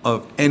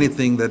of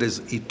anything that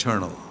is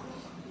eternal.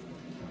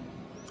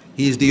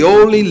 He is the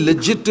only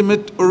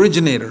legitimate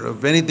originator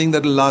of anything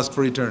that will last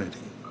for eternity.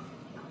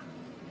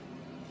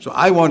 So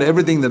I want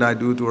everything that I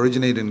do to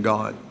originate in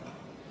God.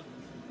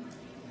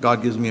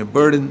 God gives me a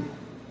burden,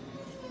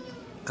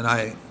 and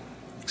I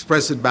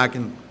express it back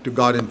to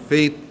God in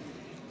faith,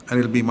 and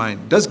it'll be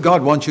mine. Does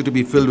God want you to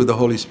be filled with the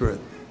Holy Spirit?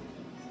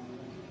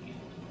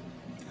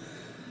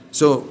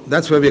 So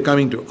that's where we're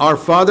coming to. Our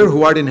Father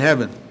who art in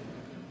heaven,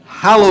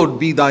 hallowed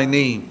be thy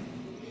name.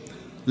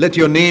 Let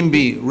your name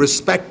be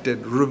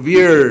respected,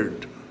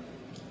 revered,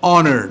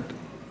 honored.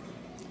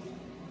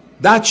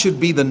 That should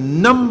be the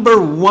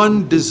number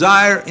one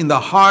desire in the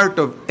heart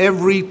of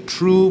every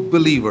true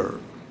believer.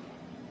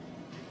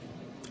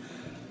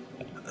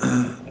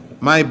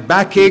 My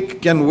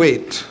backache can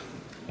wait.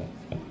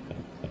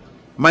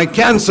 My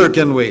cancer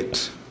can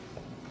wait.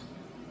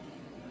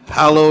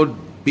 Hallowed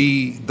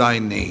be thy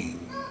name.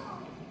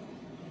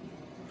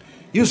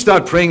 You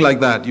start praying like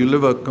that, you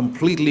live a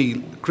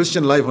completely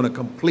Christian life on a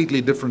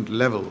completely different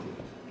level.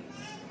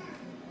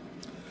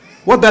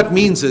 What that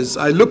means is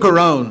I look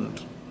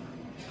around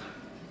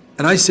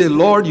and I say,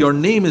 Lord, your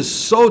name is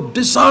so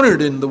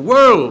dishonored in the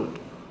world.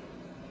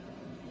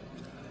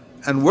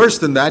 And worse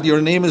than that, your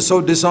name is so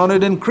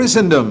dishonored in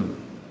Christendom.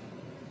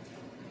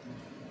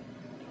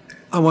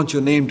 I want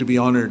your name to be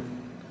honored.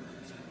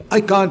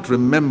 I can't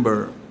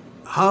remember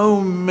how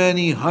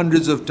many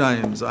hundreds of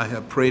times I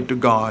have prayed to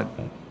God,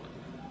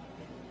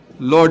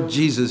 Lord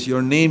Jesus,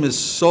 your name is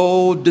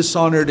so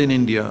dishonored in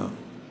India.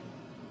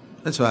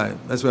 That's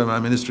where my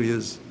ministry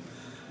is.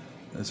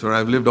 That's where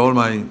I've lived all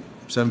my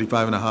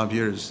 75 and a half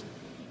years.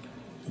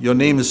 Your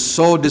name is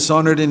so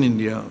dishonored in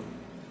India.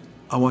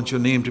 I want your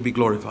name to be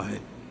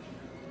glorified.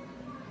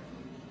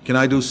 Can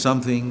I do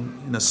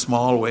something in a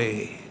small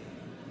way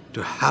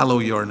to hallow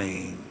your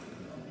name?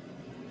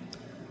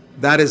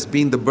 That has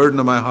been the burden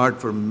of my heart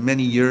for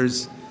many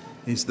years.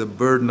 It's the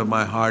burden of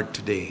my heart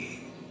today.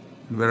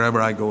 Wherever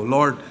I go,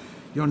 Lord,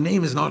 your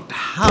name is not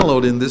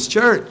hallowed in this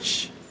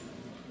church.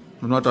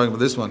 I'm not talking about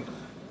this one.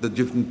 The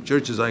different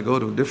churches I go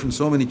to,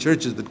 so many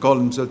churches that call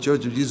themselves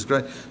Church of Jesus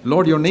Christ.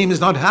 Lord, your name is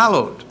not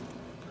hallowed.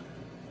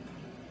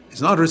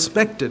 It's not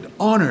respected,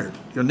 honored.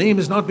 Your name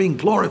is not being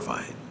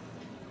glorified.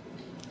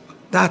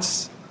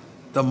 That's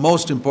the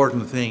most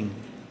important thing.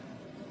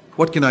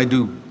 What can I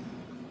do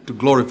to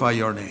glorify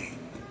your name?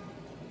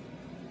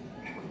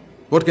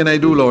 What can I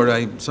do,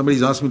 Lord?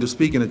 Somebody's asked me to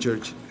speak in a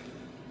church.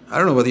 I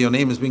don't know whether your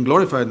name is being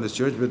glorified in this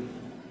church, but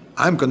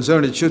I'm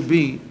concerned it should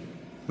be.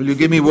 Will you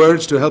give me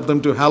words to help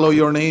them to hallow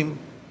your name?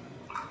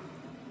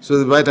 So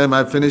that by the time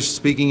I've finished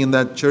speaking in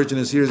that church in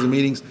a series of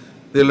meetings,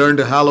 they learn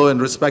to hallow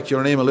and respect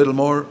your name a little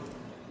more.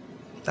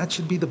 That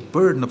should be the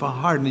burden of our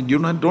heart. And you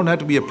don't have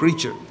to be a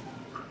preacher.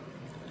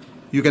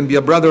 You can be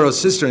a brother or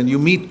sister and you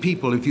meet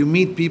people. If you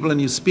meet people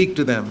and you speak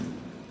to them,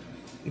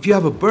 if you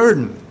have a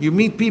burden, you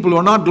meet people who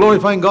are not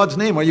glorifying God's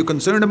name, are you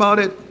concerned about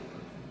it?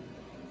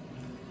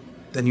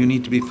 Then you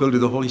need to be filled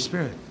with the Holy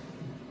Spirit.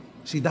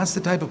 See, that's the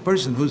type of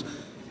person who's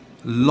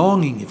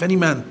longing. If any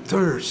man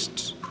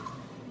thirsts.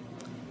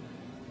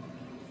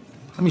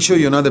 Let me show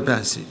you another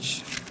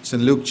passage. It's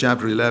in Luke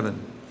chapter 11.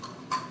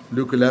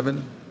 Luke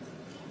 11.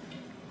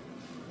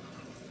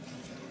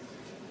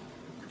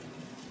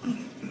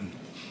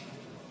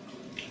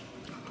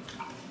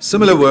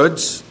 Similar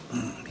words.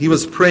 He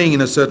was praying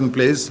in a certain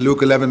place, Luke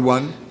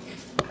 11:1.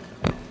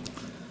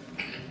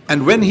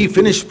 And when he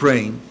finished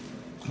praying,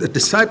 the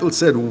disciples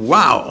said,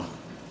 wow.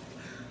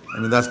 I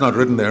mean, that's not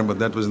written there, but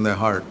that was in their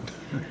heart.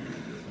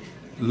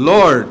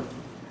 Lord,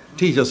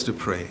 teach us to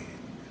pray.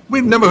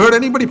 We've never heard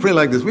anybody pray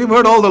like this. We've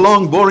heard all the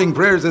long, boring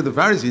prayers that the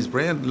Pharisees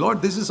pray. And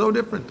Lord, this is so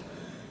different.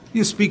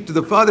 You speak to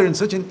the Father in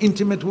such an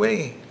intimate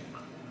way.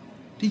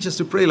 Teach us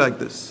to pray like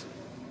this.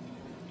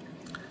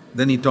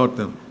 Then he taught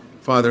them,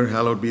 Father,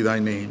 hallowed be thy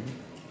name.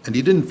 And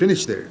he didn't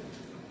finish there.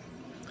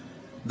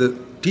 The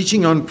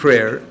teaching on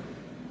prayer,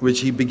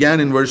 which he began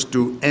in verse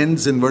 2,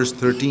 ends in verse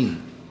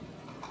 13.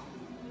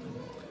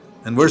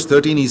 And verse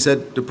 13 he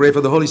said to pray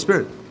for the Holy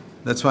Spirit.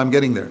 That's why I'm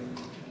getting there.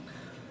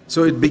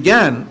 So it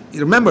began,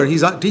 remember,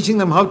 he's teaching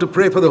them how to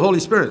pray for the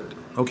Holy Spirit,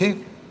 okay?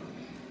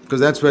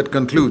 Because that's where it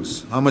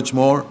concludes. How much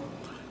more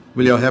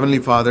will your Heavenly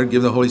Father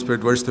give the Holy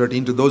Spirit, verse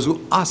 13, to those who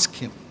ask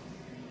Him?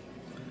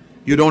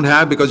 You don't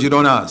have because you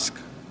don't ask.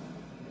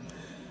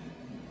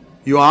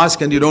 You ask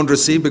and you don't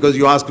receive because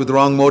you ask with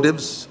wrong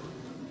motives,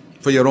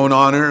 for your own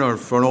honor or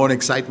for your own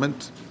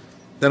excitement.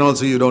 Then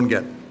also you don't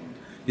get.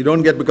 You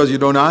don't get because you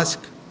don't ask.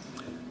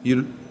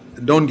 You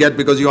don't get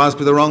because you ask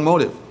with the wrong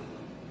motive.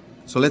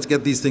 So let's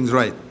get these things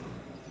right.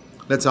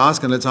 Let's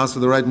ask and let's ask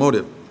with the right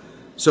motive.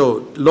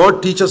 So,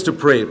 Lord, teach us to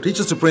pray. Teach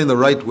us to pray in the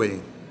right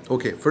way.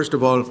 Okay, first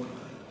of all,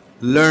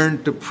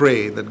 learn to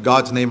pray that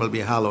God's name will be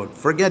hallowed.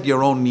 Forget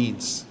your own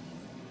needs.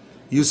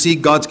 You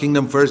seek God's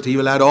kingdom first, He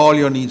will add all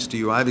your needs to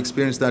you. I've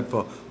experienced that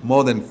for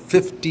more than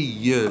 50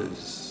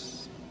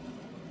 years.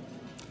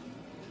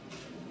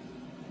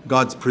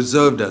 God's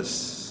preserved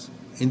us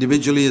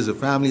individually, as a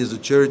family, as a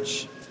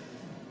church.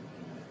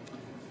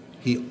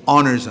 He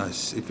honors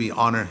us if we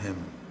honor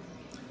Him.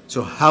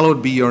 So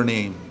hallowed be your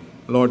name.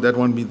 Lord, that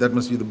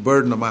must be the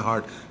burden of my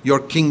heart. Your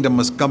kingdom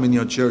must come in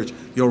your church.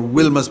 Your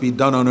will must be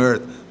done on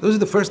earth. Those are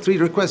the first 3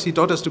 requests He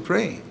taught us to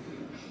pray.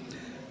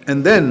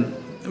 And then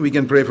we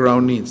can pray for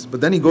our needs. But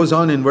then He goes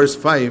on in verse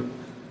 5.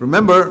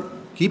 Remember,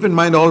 keep in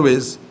mind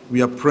always,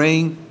 we are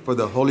praying for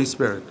the Holy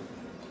Spirit.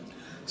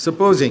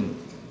 Supposing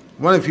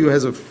one of you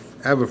have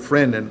a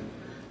friend and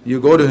you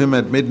go to him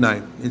at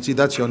midnight. You see,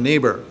 that's your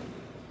neighbor.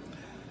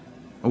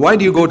 Why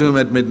do you go to him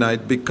at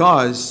midnight?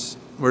 Because,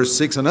 verse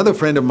 6, another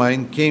friend of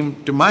mine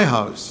came to my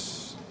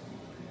house.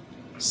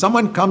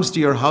 Someone comes to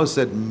your house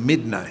at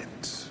midnight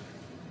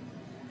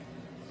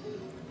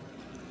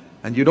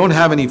and you don't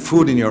have any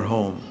food in your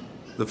home.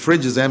 The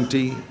fridge is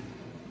empty.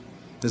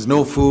 There's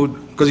no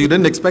food because you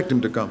didn't expect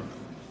him to come.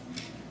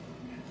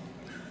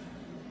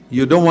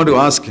 You don't want to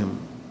ask him,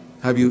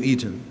 have you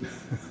eaten?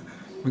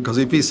 Because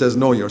if he says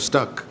no, you're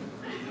stuck.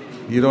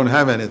 You don't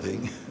have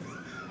anything.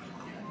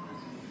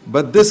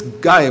 But this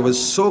guy was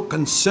so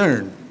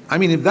concerned. I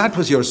mean, if that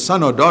was your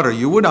son or daughter,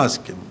 you would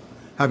ask him,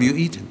 have you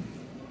eaten?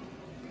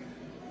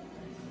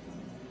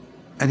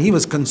 And he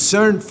was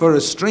concerned for a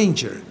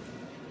stranger.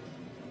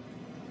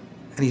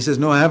 And he says,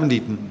 no, I haven't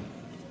eaten.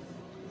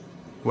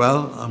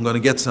 Well, I'm going to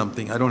get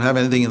something. I don't have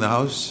anything in the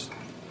house,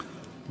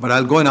 but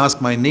I'll go and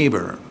ask my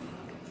neighbor.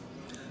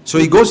 So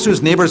he goes to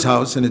his neighbor's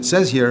house, and it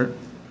says here,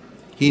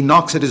 he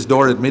knocks at his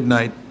door at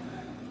midnight.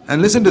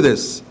 And listen to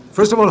this.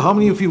 First of all, how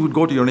many of you would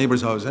go to your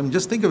neighbor's house? I mean,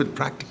 just think of it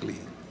practically.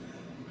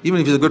 Even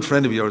if he's a good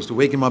friend of yours, to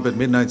wake him up at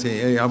midnight and say,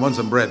 hey, I want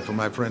some bread for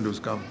my friend who's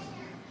come.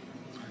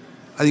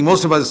 I think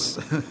most of us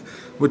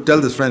would tell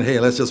this friend, hey,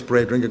 let's just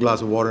pray, drink a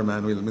glass of water,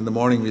 man. In the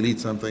morning we'll eat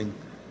something.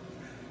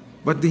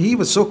 But he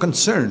was so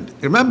concerned.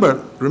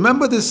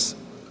 Remember this,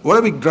 what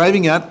are we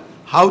driving at?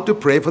 How to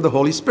pray for the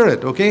Holy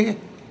Spirit, okay?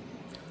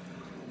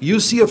 You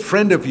see a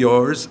friend of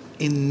yours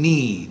in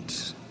need,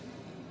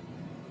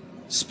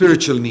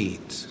 spiritual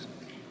need,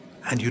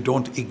 and you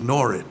don't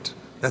ignore it.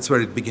 That's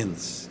where it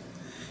begins.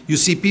 You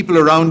see people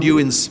around you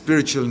in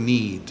spiritual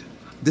need.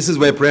 This is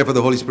where prayer for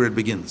the Holy Spirit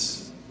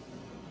begins.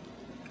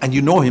 And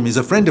you know him, he's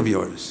a friend of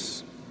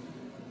yours.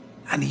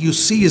 And you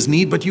see his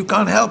need, but you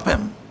can't help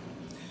him.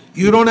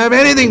 You don't have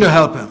anything to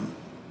help him.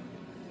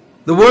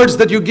 The words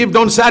that you give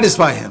don't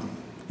satisfy him.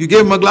 You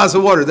give him a glass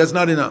of water, that's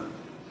not enough.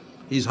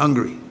 He's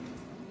hungry.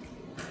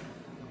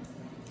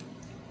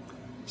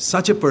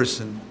 Such a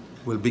person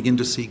will begin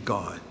to seek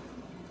God.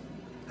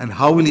 And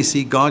how will he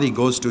seek God? He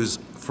goes to his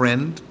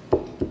friend.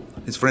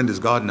 His friend is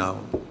God now.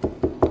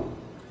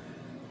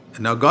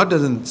 And now God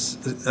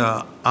doesn't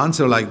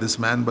answer like this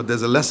man, but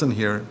there's a lesson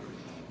here.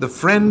 The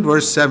friend,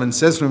 verse 7,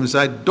 says from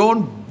inside,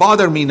 don't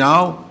bother me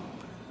now.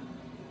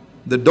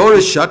 The door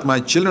is shut, my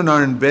children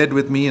are in bed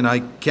with me, and I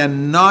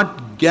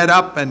cannot get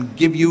up and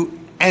give you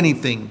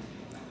anything.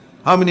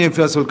 How many of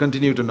us will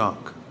continue to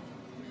knock?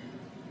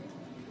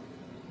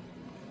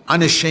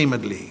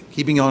 Unashamedly,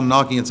 keeping on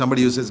knocking at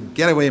somebody who says,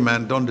 get away,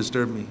 man, don't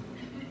disturb me.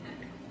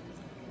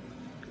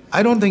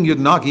 I don't think you'd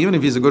knock even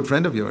if he's a good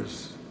friend of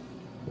yours.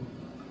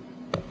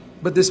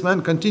 But this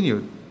man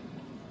continued.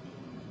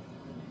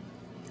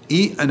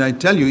 And I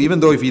tell you,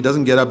 even though if he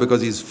doesn't get up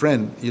because he's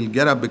friend, he'll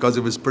get up because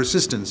of his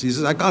persistence. He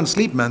says, I can't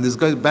sleep, man. This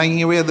guy's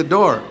banging away at the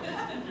door.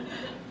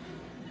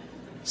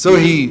 So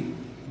he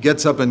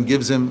gets up and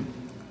gives him.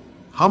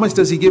 How much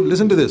does he give?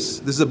 Listen to this.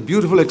 This is a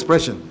beautiful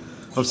expression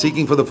of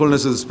seeking for the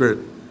fullness of the Spirit.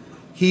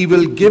 He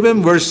will give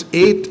him, verse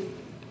 8,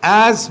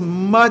 as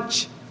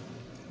much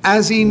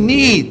as he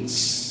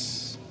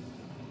needs.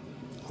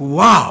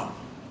 Wow.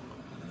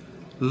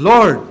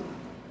 Lord,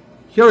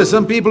 here are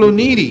some people who are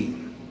needy.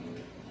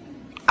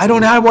 I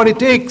don't have what it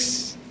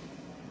takes.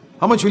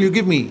 How much will you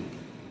give me?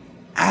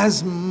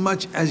 As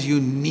much as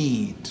you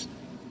need.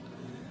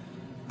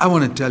 I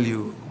want to tell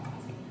you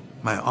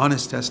my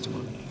honest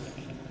testimony.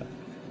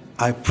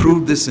 I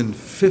proved this in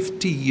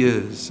 50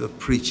 years of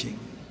preaching.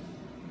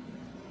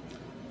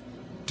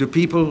 To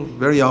people,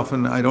 very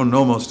often, I don't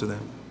know most of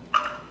them.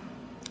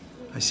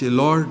 I say,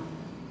 Lord,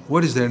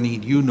 what is their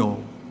need? You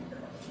know.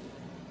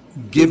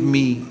 Give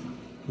me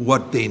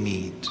what they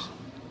need.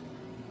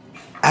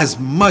 As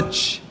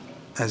much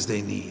as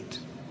they need.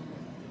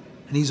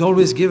 And he's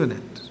always given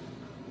it.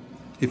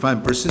 If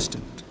I'm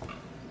persistent.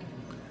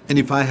 And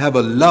if I have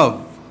a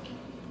love,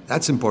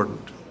 that's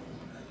important.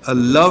 A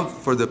love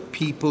for the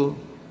people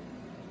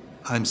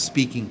I'm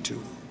speaking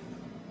to.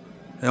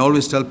 I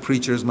always tell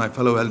preachers, my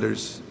fellow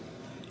elders,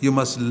 you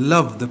must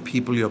love the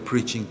people you're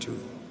preaching to.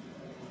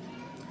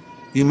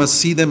 You must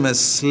see them as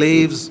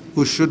slaves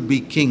who should be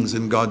kings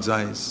in God's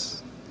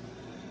eyes.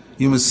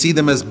 You must see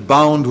them as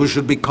bound who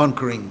should be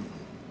conquering.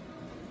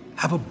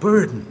 Have a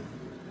burden.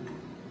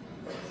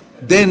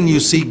 Then you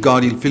seek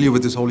God, He'll fill you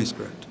with His Holy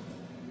Spirit.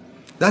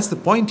 That's the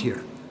point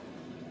here.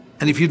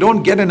 And if you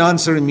don't get an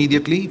answer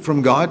immediately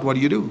from God, what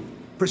do?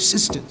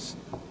 Persistence.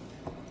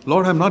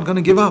 Lord, I'm not going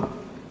to give up.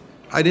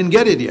 I didn't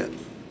get it yet.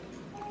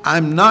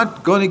 I'm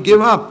not going to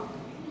give up.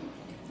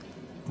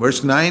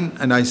 Verse 9,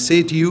 and I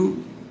say to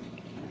you,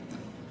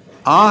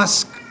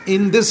 ask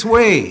in this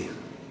way,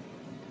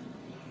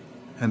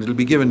 and it'll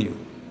be given you.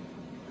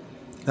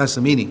 That's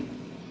the meaning.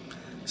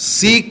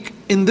 Seek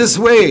in this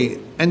way,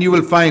 and you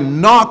will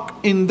find. Knock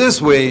in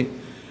this way,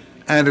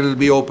 and it'll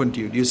be open to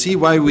you. Do you see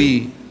why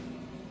we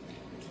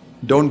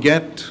don't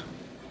get,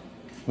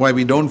 why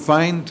we don't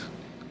find,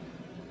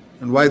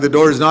 and why the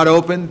door is not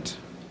opened?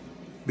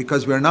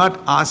 Because we're not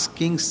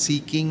asking,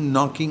 seeking,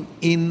 knocking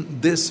in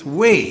this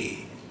way.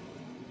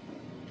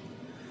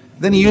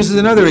 Then he uses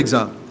another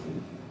example.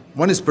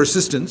 One is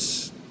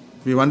persistence.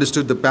 We've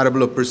understood the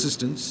parable of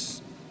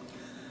persistence.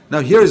 Now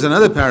here is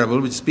another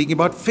parable which is speaking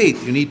about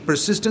faith. You need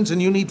persistence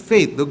and you need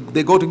faith.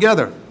 They go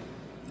together.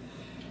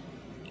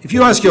 If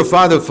you ask your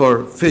father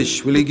for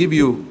fish, will he give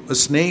you a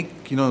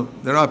snake? You know,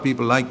 there are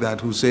people like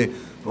that who say,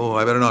 oh,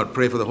 I better not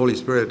pray for the Holy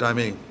Spirit. I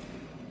may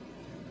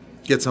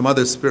get some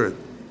other spirit.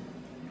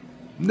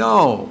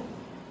 No.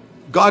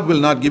 God will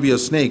not give you a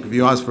snake if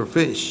you ask for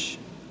fish.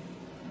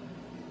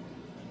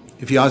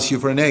 If he asks you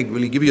for an egg,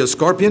 will he give you a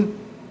scorpion?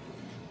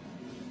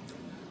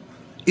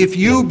 If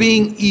you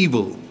being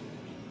evil,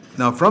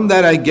 now from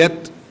that I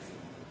get,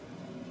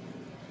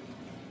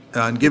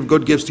 and give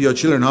good gifts to your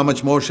children, how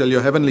much more shall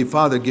your heavenly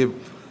Father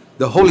give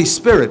the Holy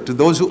Spirit to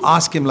those who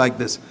ask him like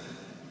this?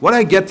 What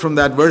I get from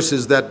that verse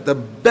is that the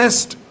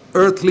best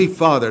earthly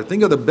father,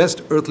 think of the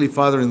best earthly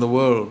father in the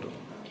world,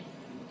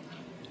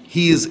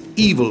 he is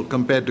evil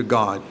compared to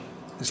God.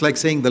 It's like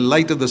saying the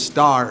light of the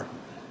star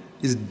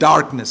is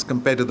darkness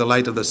compared to the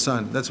light of the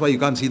sun. That's why you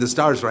can't see the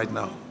stars right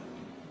now.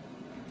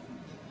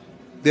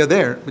 They're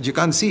there, but you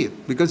can't see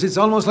it because it's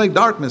almost like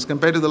darkness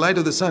compared to the light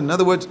of the sun. In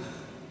other words,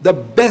 the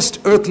best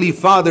earthly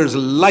father's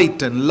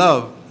light and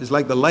love is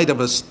like the light of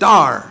a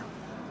star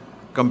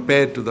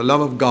compared to the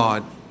love of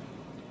God,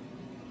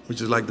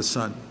 which is like the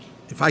sun.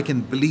 If I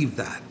can believe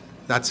that,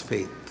 that's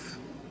faith.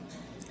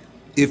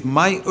 If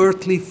my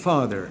earthly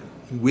father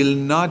will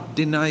not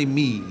deny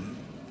me,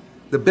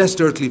 the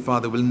best earthly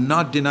father will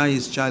not deny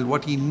his child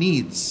what he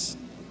needs.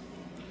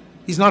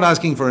 He's not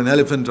asking for an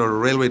elephant or a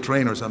railway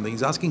train or something.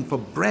 He's asking for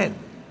bread.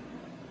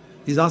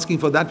 He's asking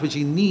for that which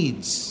he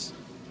needs.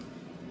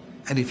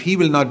 And if he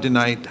will not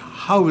deny it,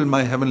 how will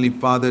my heavenly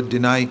Father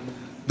deny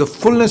the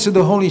fullness of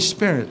the Holy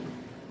Spirit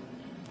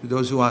to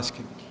those who ask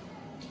him?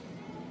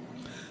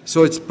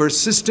 So it's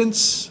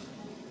persistence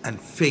and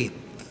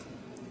faith.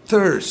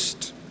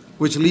 Thirst,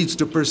 which leads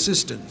to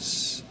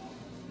persistence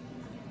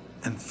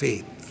and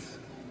faith.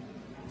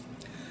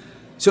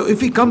 So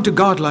if we come to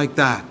God like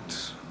that,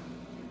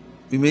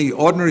 we may be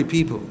ordinary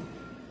people.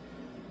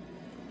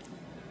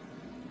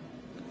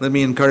 Let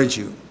me encourage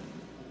you,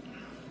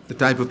 the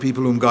type of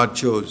people whom God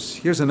chose.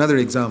 Here's another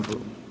example.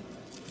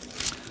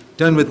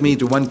 Turn with me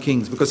to 1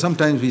 Kings, because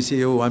sometimes we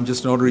say, oh, I'm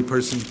just an ordinary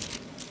person.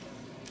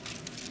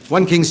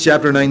 1 Kings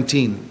chapter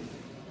 19.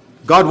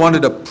 God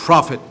wanted a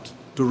prophet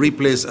to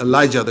replace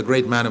Elijah, the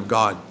great man of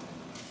God.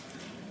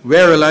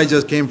 Where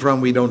Elijah came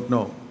from, we don't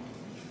know.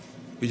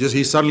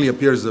 He suddenly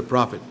appears as a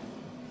prophet.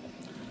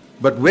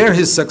 But where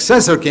his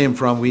successor came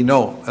from, we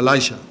know,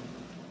 Elisha.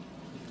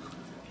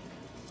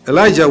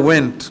 Elijah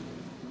went,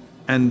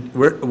 and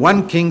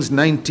 1 Kings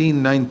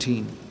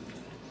 19:19.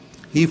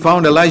 He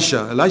found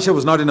Elisha. Elisha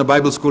was not in a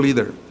Bible school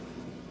either.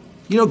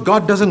 You know,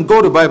 God doesn't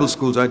go to Bible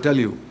schools, I tell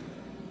you.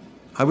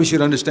 I wish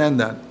you'd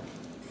understand that.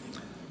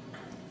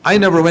 I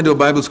never went to a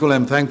Bible school.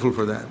 I'm thankful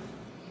for that.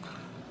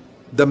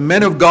 The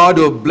men of God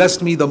who have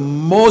blessed me the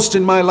most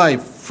in my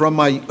life, from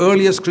my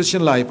earliest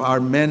Christian life, are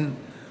men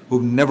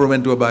who never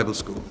went to a Bible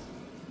school.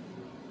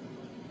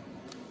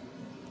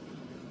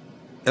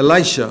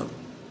 Elisha,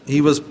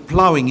 he was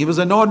plowing. He was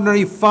an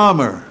ordinary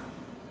farmer.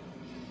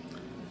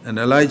 And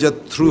Elijah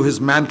threw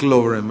his mantle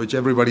over him, which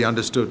everybody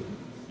understood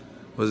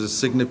was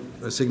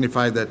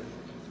signified that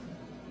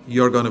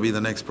you're going to be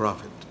the next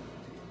prophet.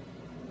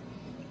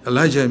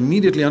 Elijah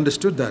immediately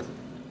understood that.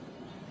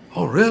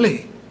 Oh,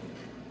 really?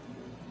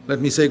 Let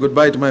me say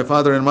goodbye to my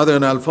father and mother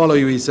and I'll follow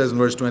you, he says in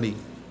verse 20.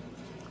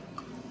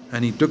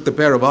 And he took the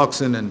pair of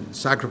oxen and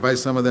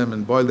sacrificed some of them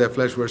and boiled their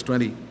flesh, verse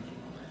 20.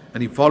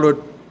 And he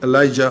followed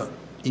Elijah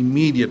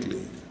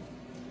immediately.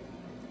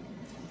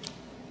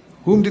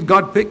 Whom did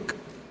God pick?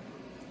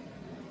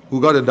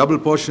 Who got a double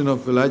portion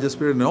of Elijah's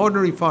spirit? An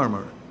ordinary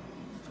farmer.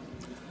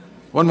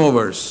 One more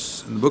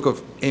verse in the book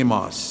of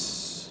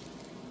Amos.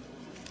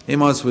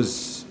 Amos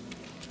was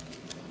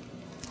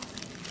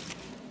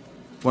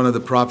one of the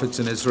prophets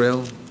in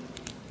Israel.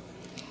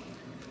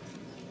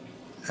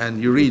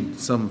 And you read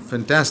some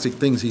fantastic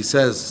things he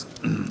says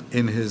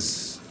in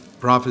his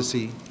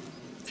prophecy,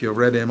 if you've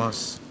read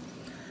Amos.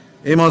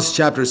 Amos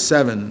chapter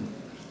 7.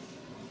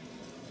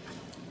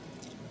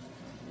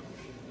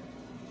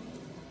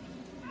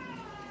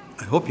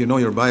 I hope you know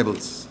your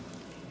Bibles,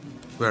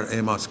 where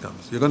Amos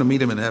comes. You're going to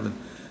meet him in heaven.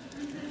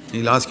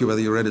 He'll ask you whether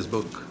you read his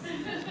book.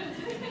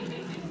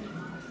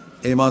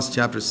 Amos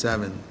chapter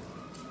 7.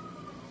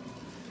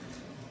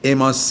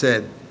 Amos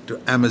said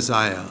to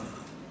Amaziah,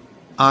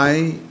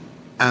 I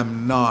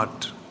am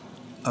not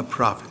a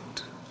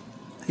prophet.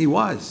 He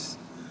was,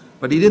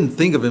 but he didn't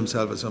think of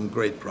himself as some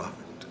great prophet.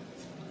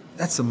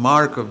 That's the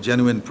mark of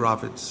genuine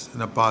prophets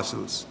and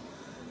apostles.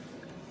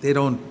 They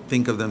don't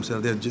think of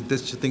themselves, they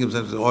just think of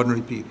themselves as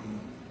ordinary people.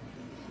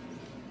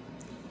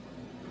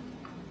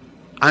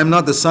 I'm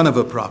not the son of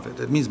a prophet.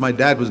 It means my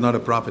dad was not a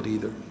prophet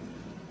either.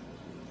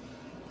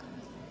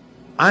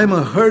 I'm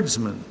a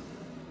herdsman.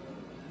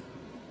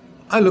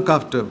 I look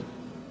after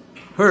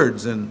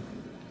herds and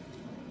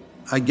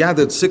I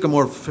gathered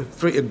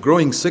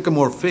growing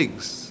sycamore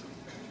figs.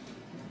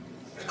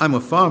 I'm a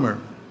farmer.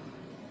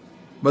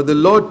 But the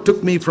Lord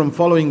took me from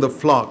following the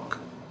flock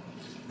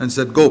and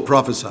said, go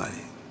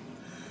prophesy.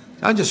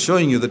 I'm just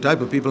showing you the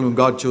type of people whom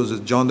God chose as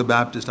John the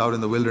Baptist out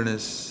in the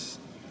wilderness,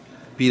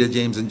 Peter,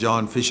 James, and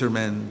John,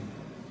 fishermen,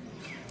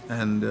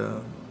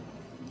 and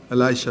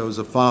Elisha was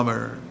a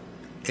farmer.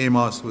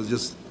 Amos was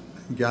just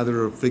a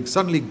gatherer of figs.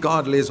 Suddenly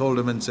God lays hold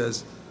of him and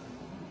says,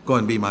 go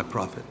and be my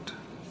prophet. Do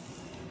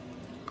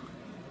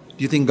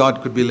you think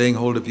God could be laying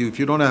hold of you if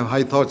you don't have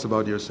high thoughts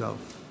about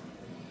yourself?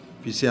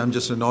 If you say, I'm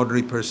just an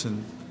ordinary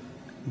person,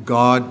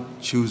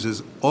 God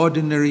chooses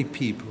ordinary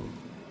people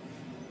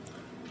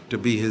to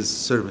be his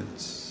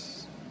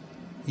servants.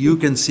 You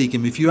can seek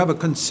him. If you have a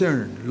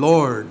concern,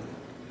 Lord,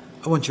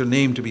 I want your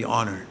name to be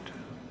honored.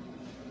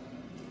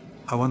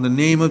 I want the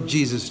name of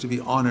Jesus to be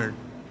honored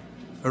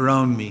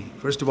around me.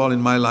 First of all, in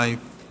my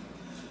life,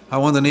 I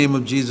want the name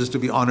of Jesus to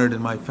be honored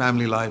in my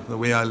family life, the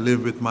way I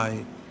live with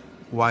my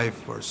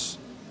wife or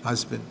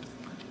husband.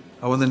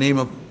 I want the name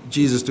of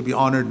Jesus to be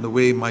honored in the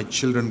way my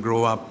children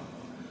grow up.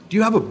 Do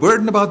you have a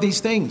burden about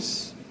these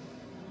things?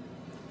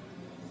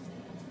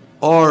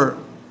 Or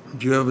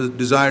do you have a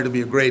desire to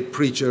be a great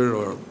preacher?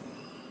 Or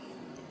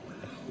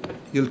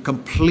you'll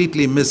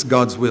completely miss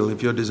God's will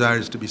if your desire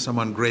is to be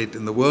someone great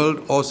in the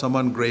world or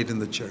someone great in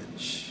the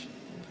church.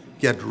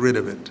 Get rid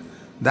of it.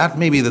 That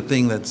may be the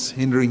thing that's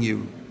hindering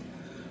you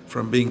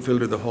from being filled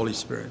with the Holy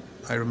Spirit.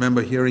 I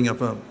remember hearing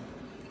of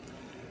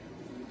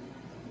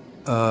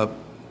a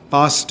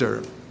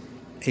pastor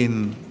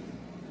in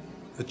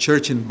a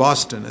church in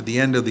Boston at the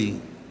end of the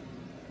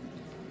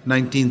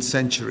 19th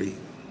century.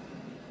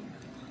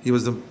 He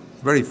was a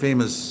very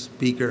famous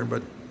speaker,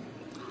 but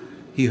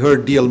he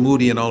heard D.L.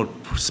 Moody and all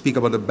speak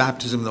about the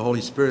baptism of the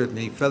Holy Spirit, and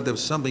he felt there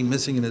was something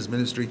missing in his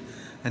ministry,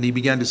 and he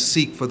began to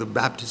seek for the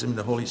baptism of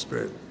the Holy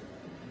Spirit.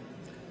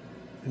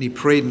 And he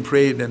prayed and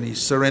prayed, and he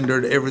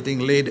surrendered everything,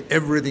 laid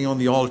everything on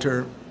the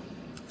altar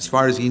as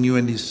far as he knew,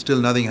 and still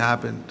nothing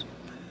happened.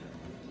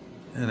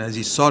 And as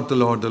he sought the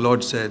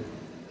Lord said,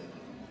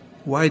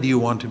 why do you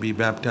want to be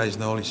baptized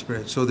in the Holy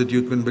Spirit? So that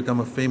you can become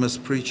a famous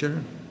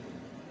preacher?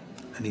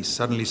 And he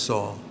suddenly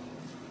saw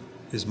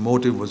his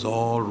motive was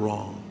all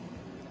wrong.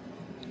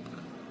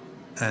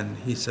 And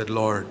he said,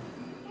 Lord,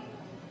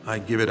 I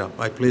give it up.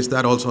 I place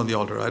that also on the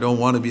altar. I don't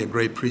want to be a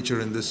great preacher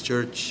in this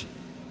church.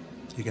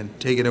 You can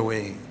take it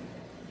away.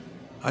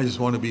 I just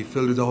want to be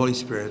filled with the Holy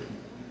Spirit,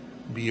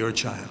 be your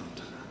child.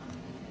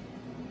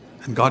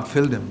 And God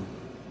filled him.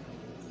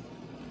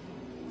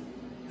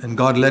 And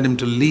God led him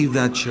to leave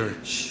that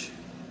church.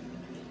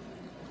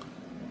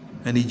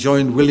 And he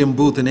joined William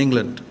Booth in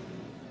England,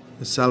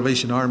 the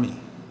Salvation Army.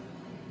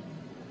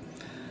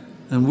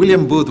 And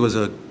William Booth was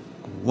a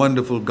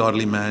wonderful,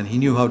 godly man. He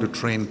knew how to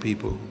train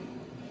people.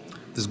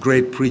 This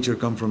great preacher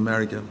come from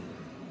America.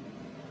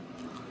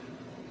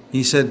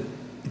 He said,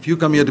 if you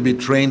come here to be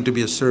trained to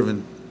be a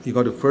servant, you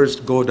got to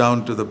first go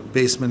down to the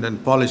basement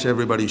and polish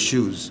everybody's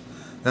shoes.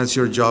 That's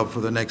your job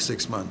for the next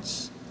 6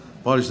 months.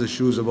 Polish the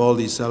shoes of all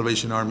these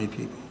Salvation Army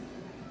people.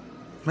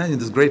 Imagine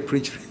this great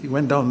preacher. He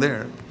went down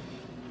there.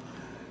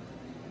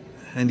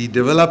 And he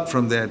developed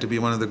from there to be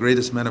one of the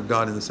greatest men of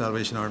God in the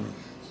Salvation Army.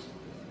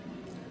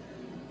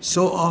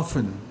 So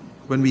often,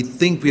 when we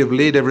think we have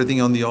laid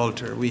everything on the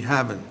altar, we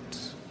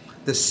haven't.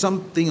 There's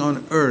something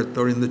on earth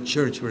or in the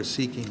church we're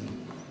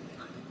seeking.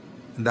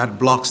 And that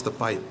blocks the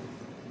pipe.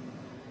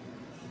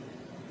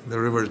 The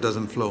river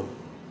doesn't flow.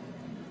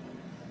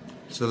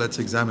 So let's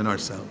examine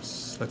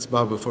ourselves. Let's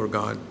bow before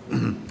God.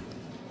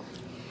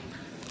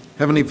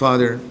 Heavenly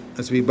Father,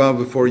 as we bow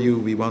before you,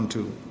 we want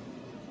to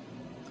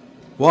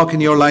walk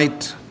in your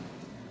light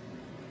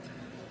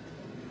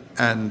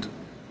and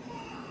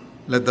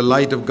let the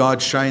light of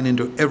God shine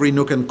into every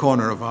nook and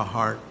corner of our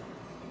heart.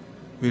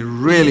 We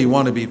really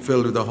want to be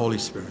filled with the Holy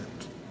Spirit.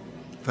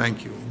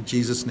 Thank you. In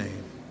Jesus'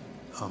 name,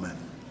 amen.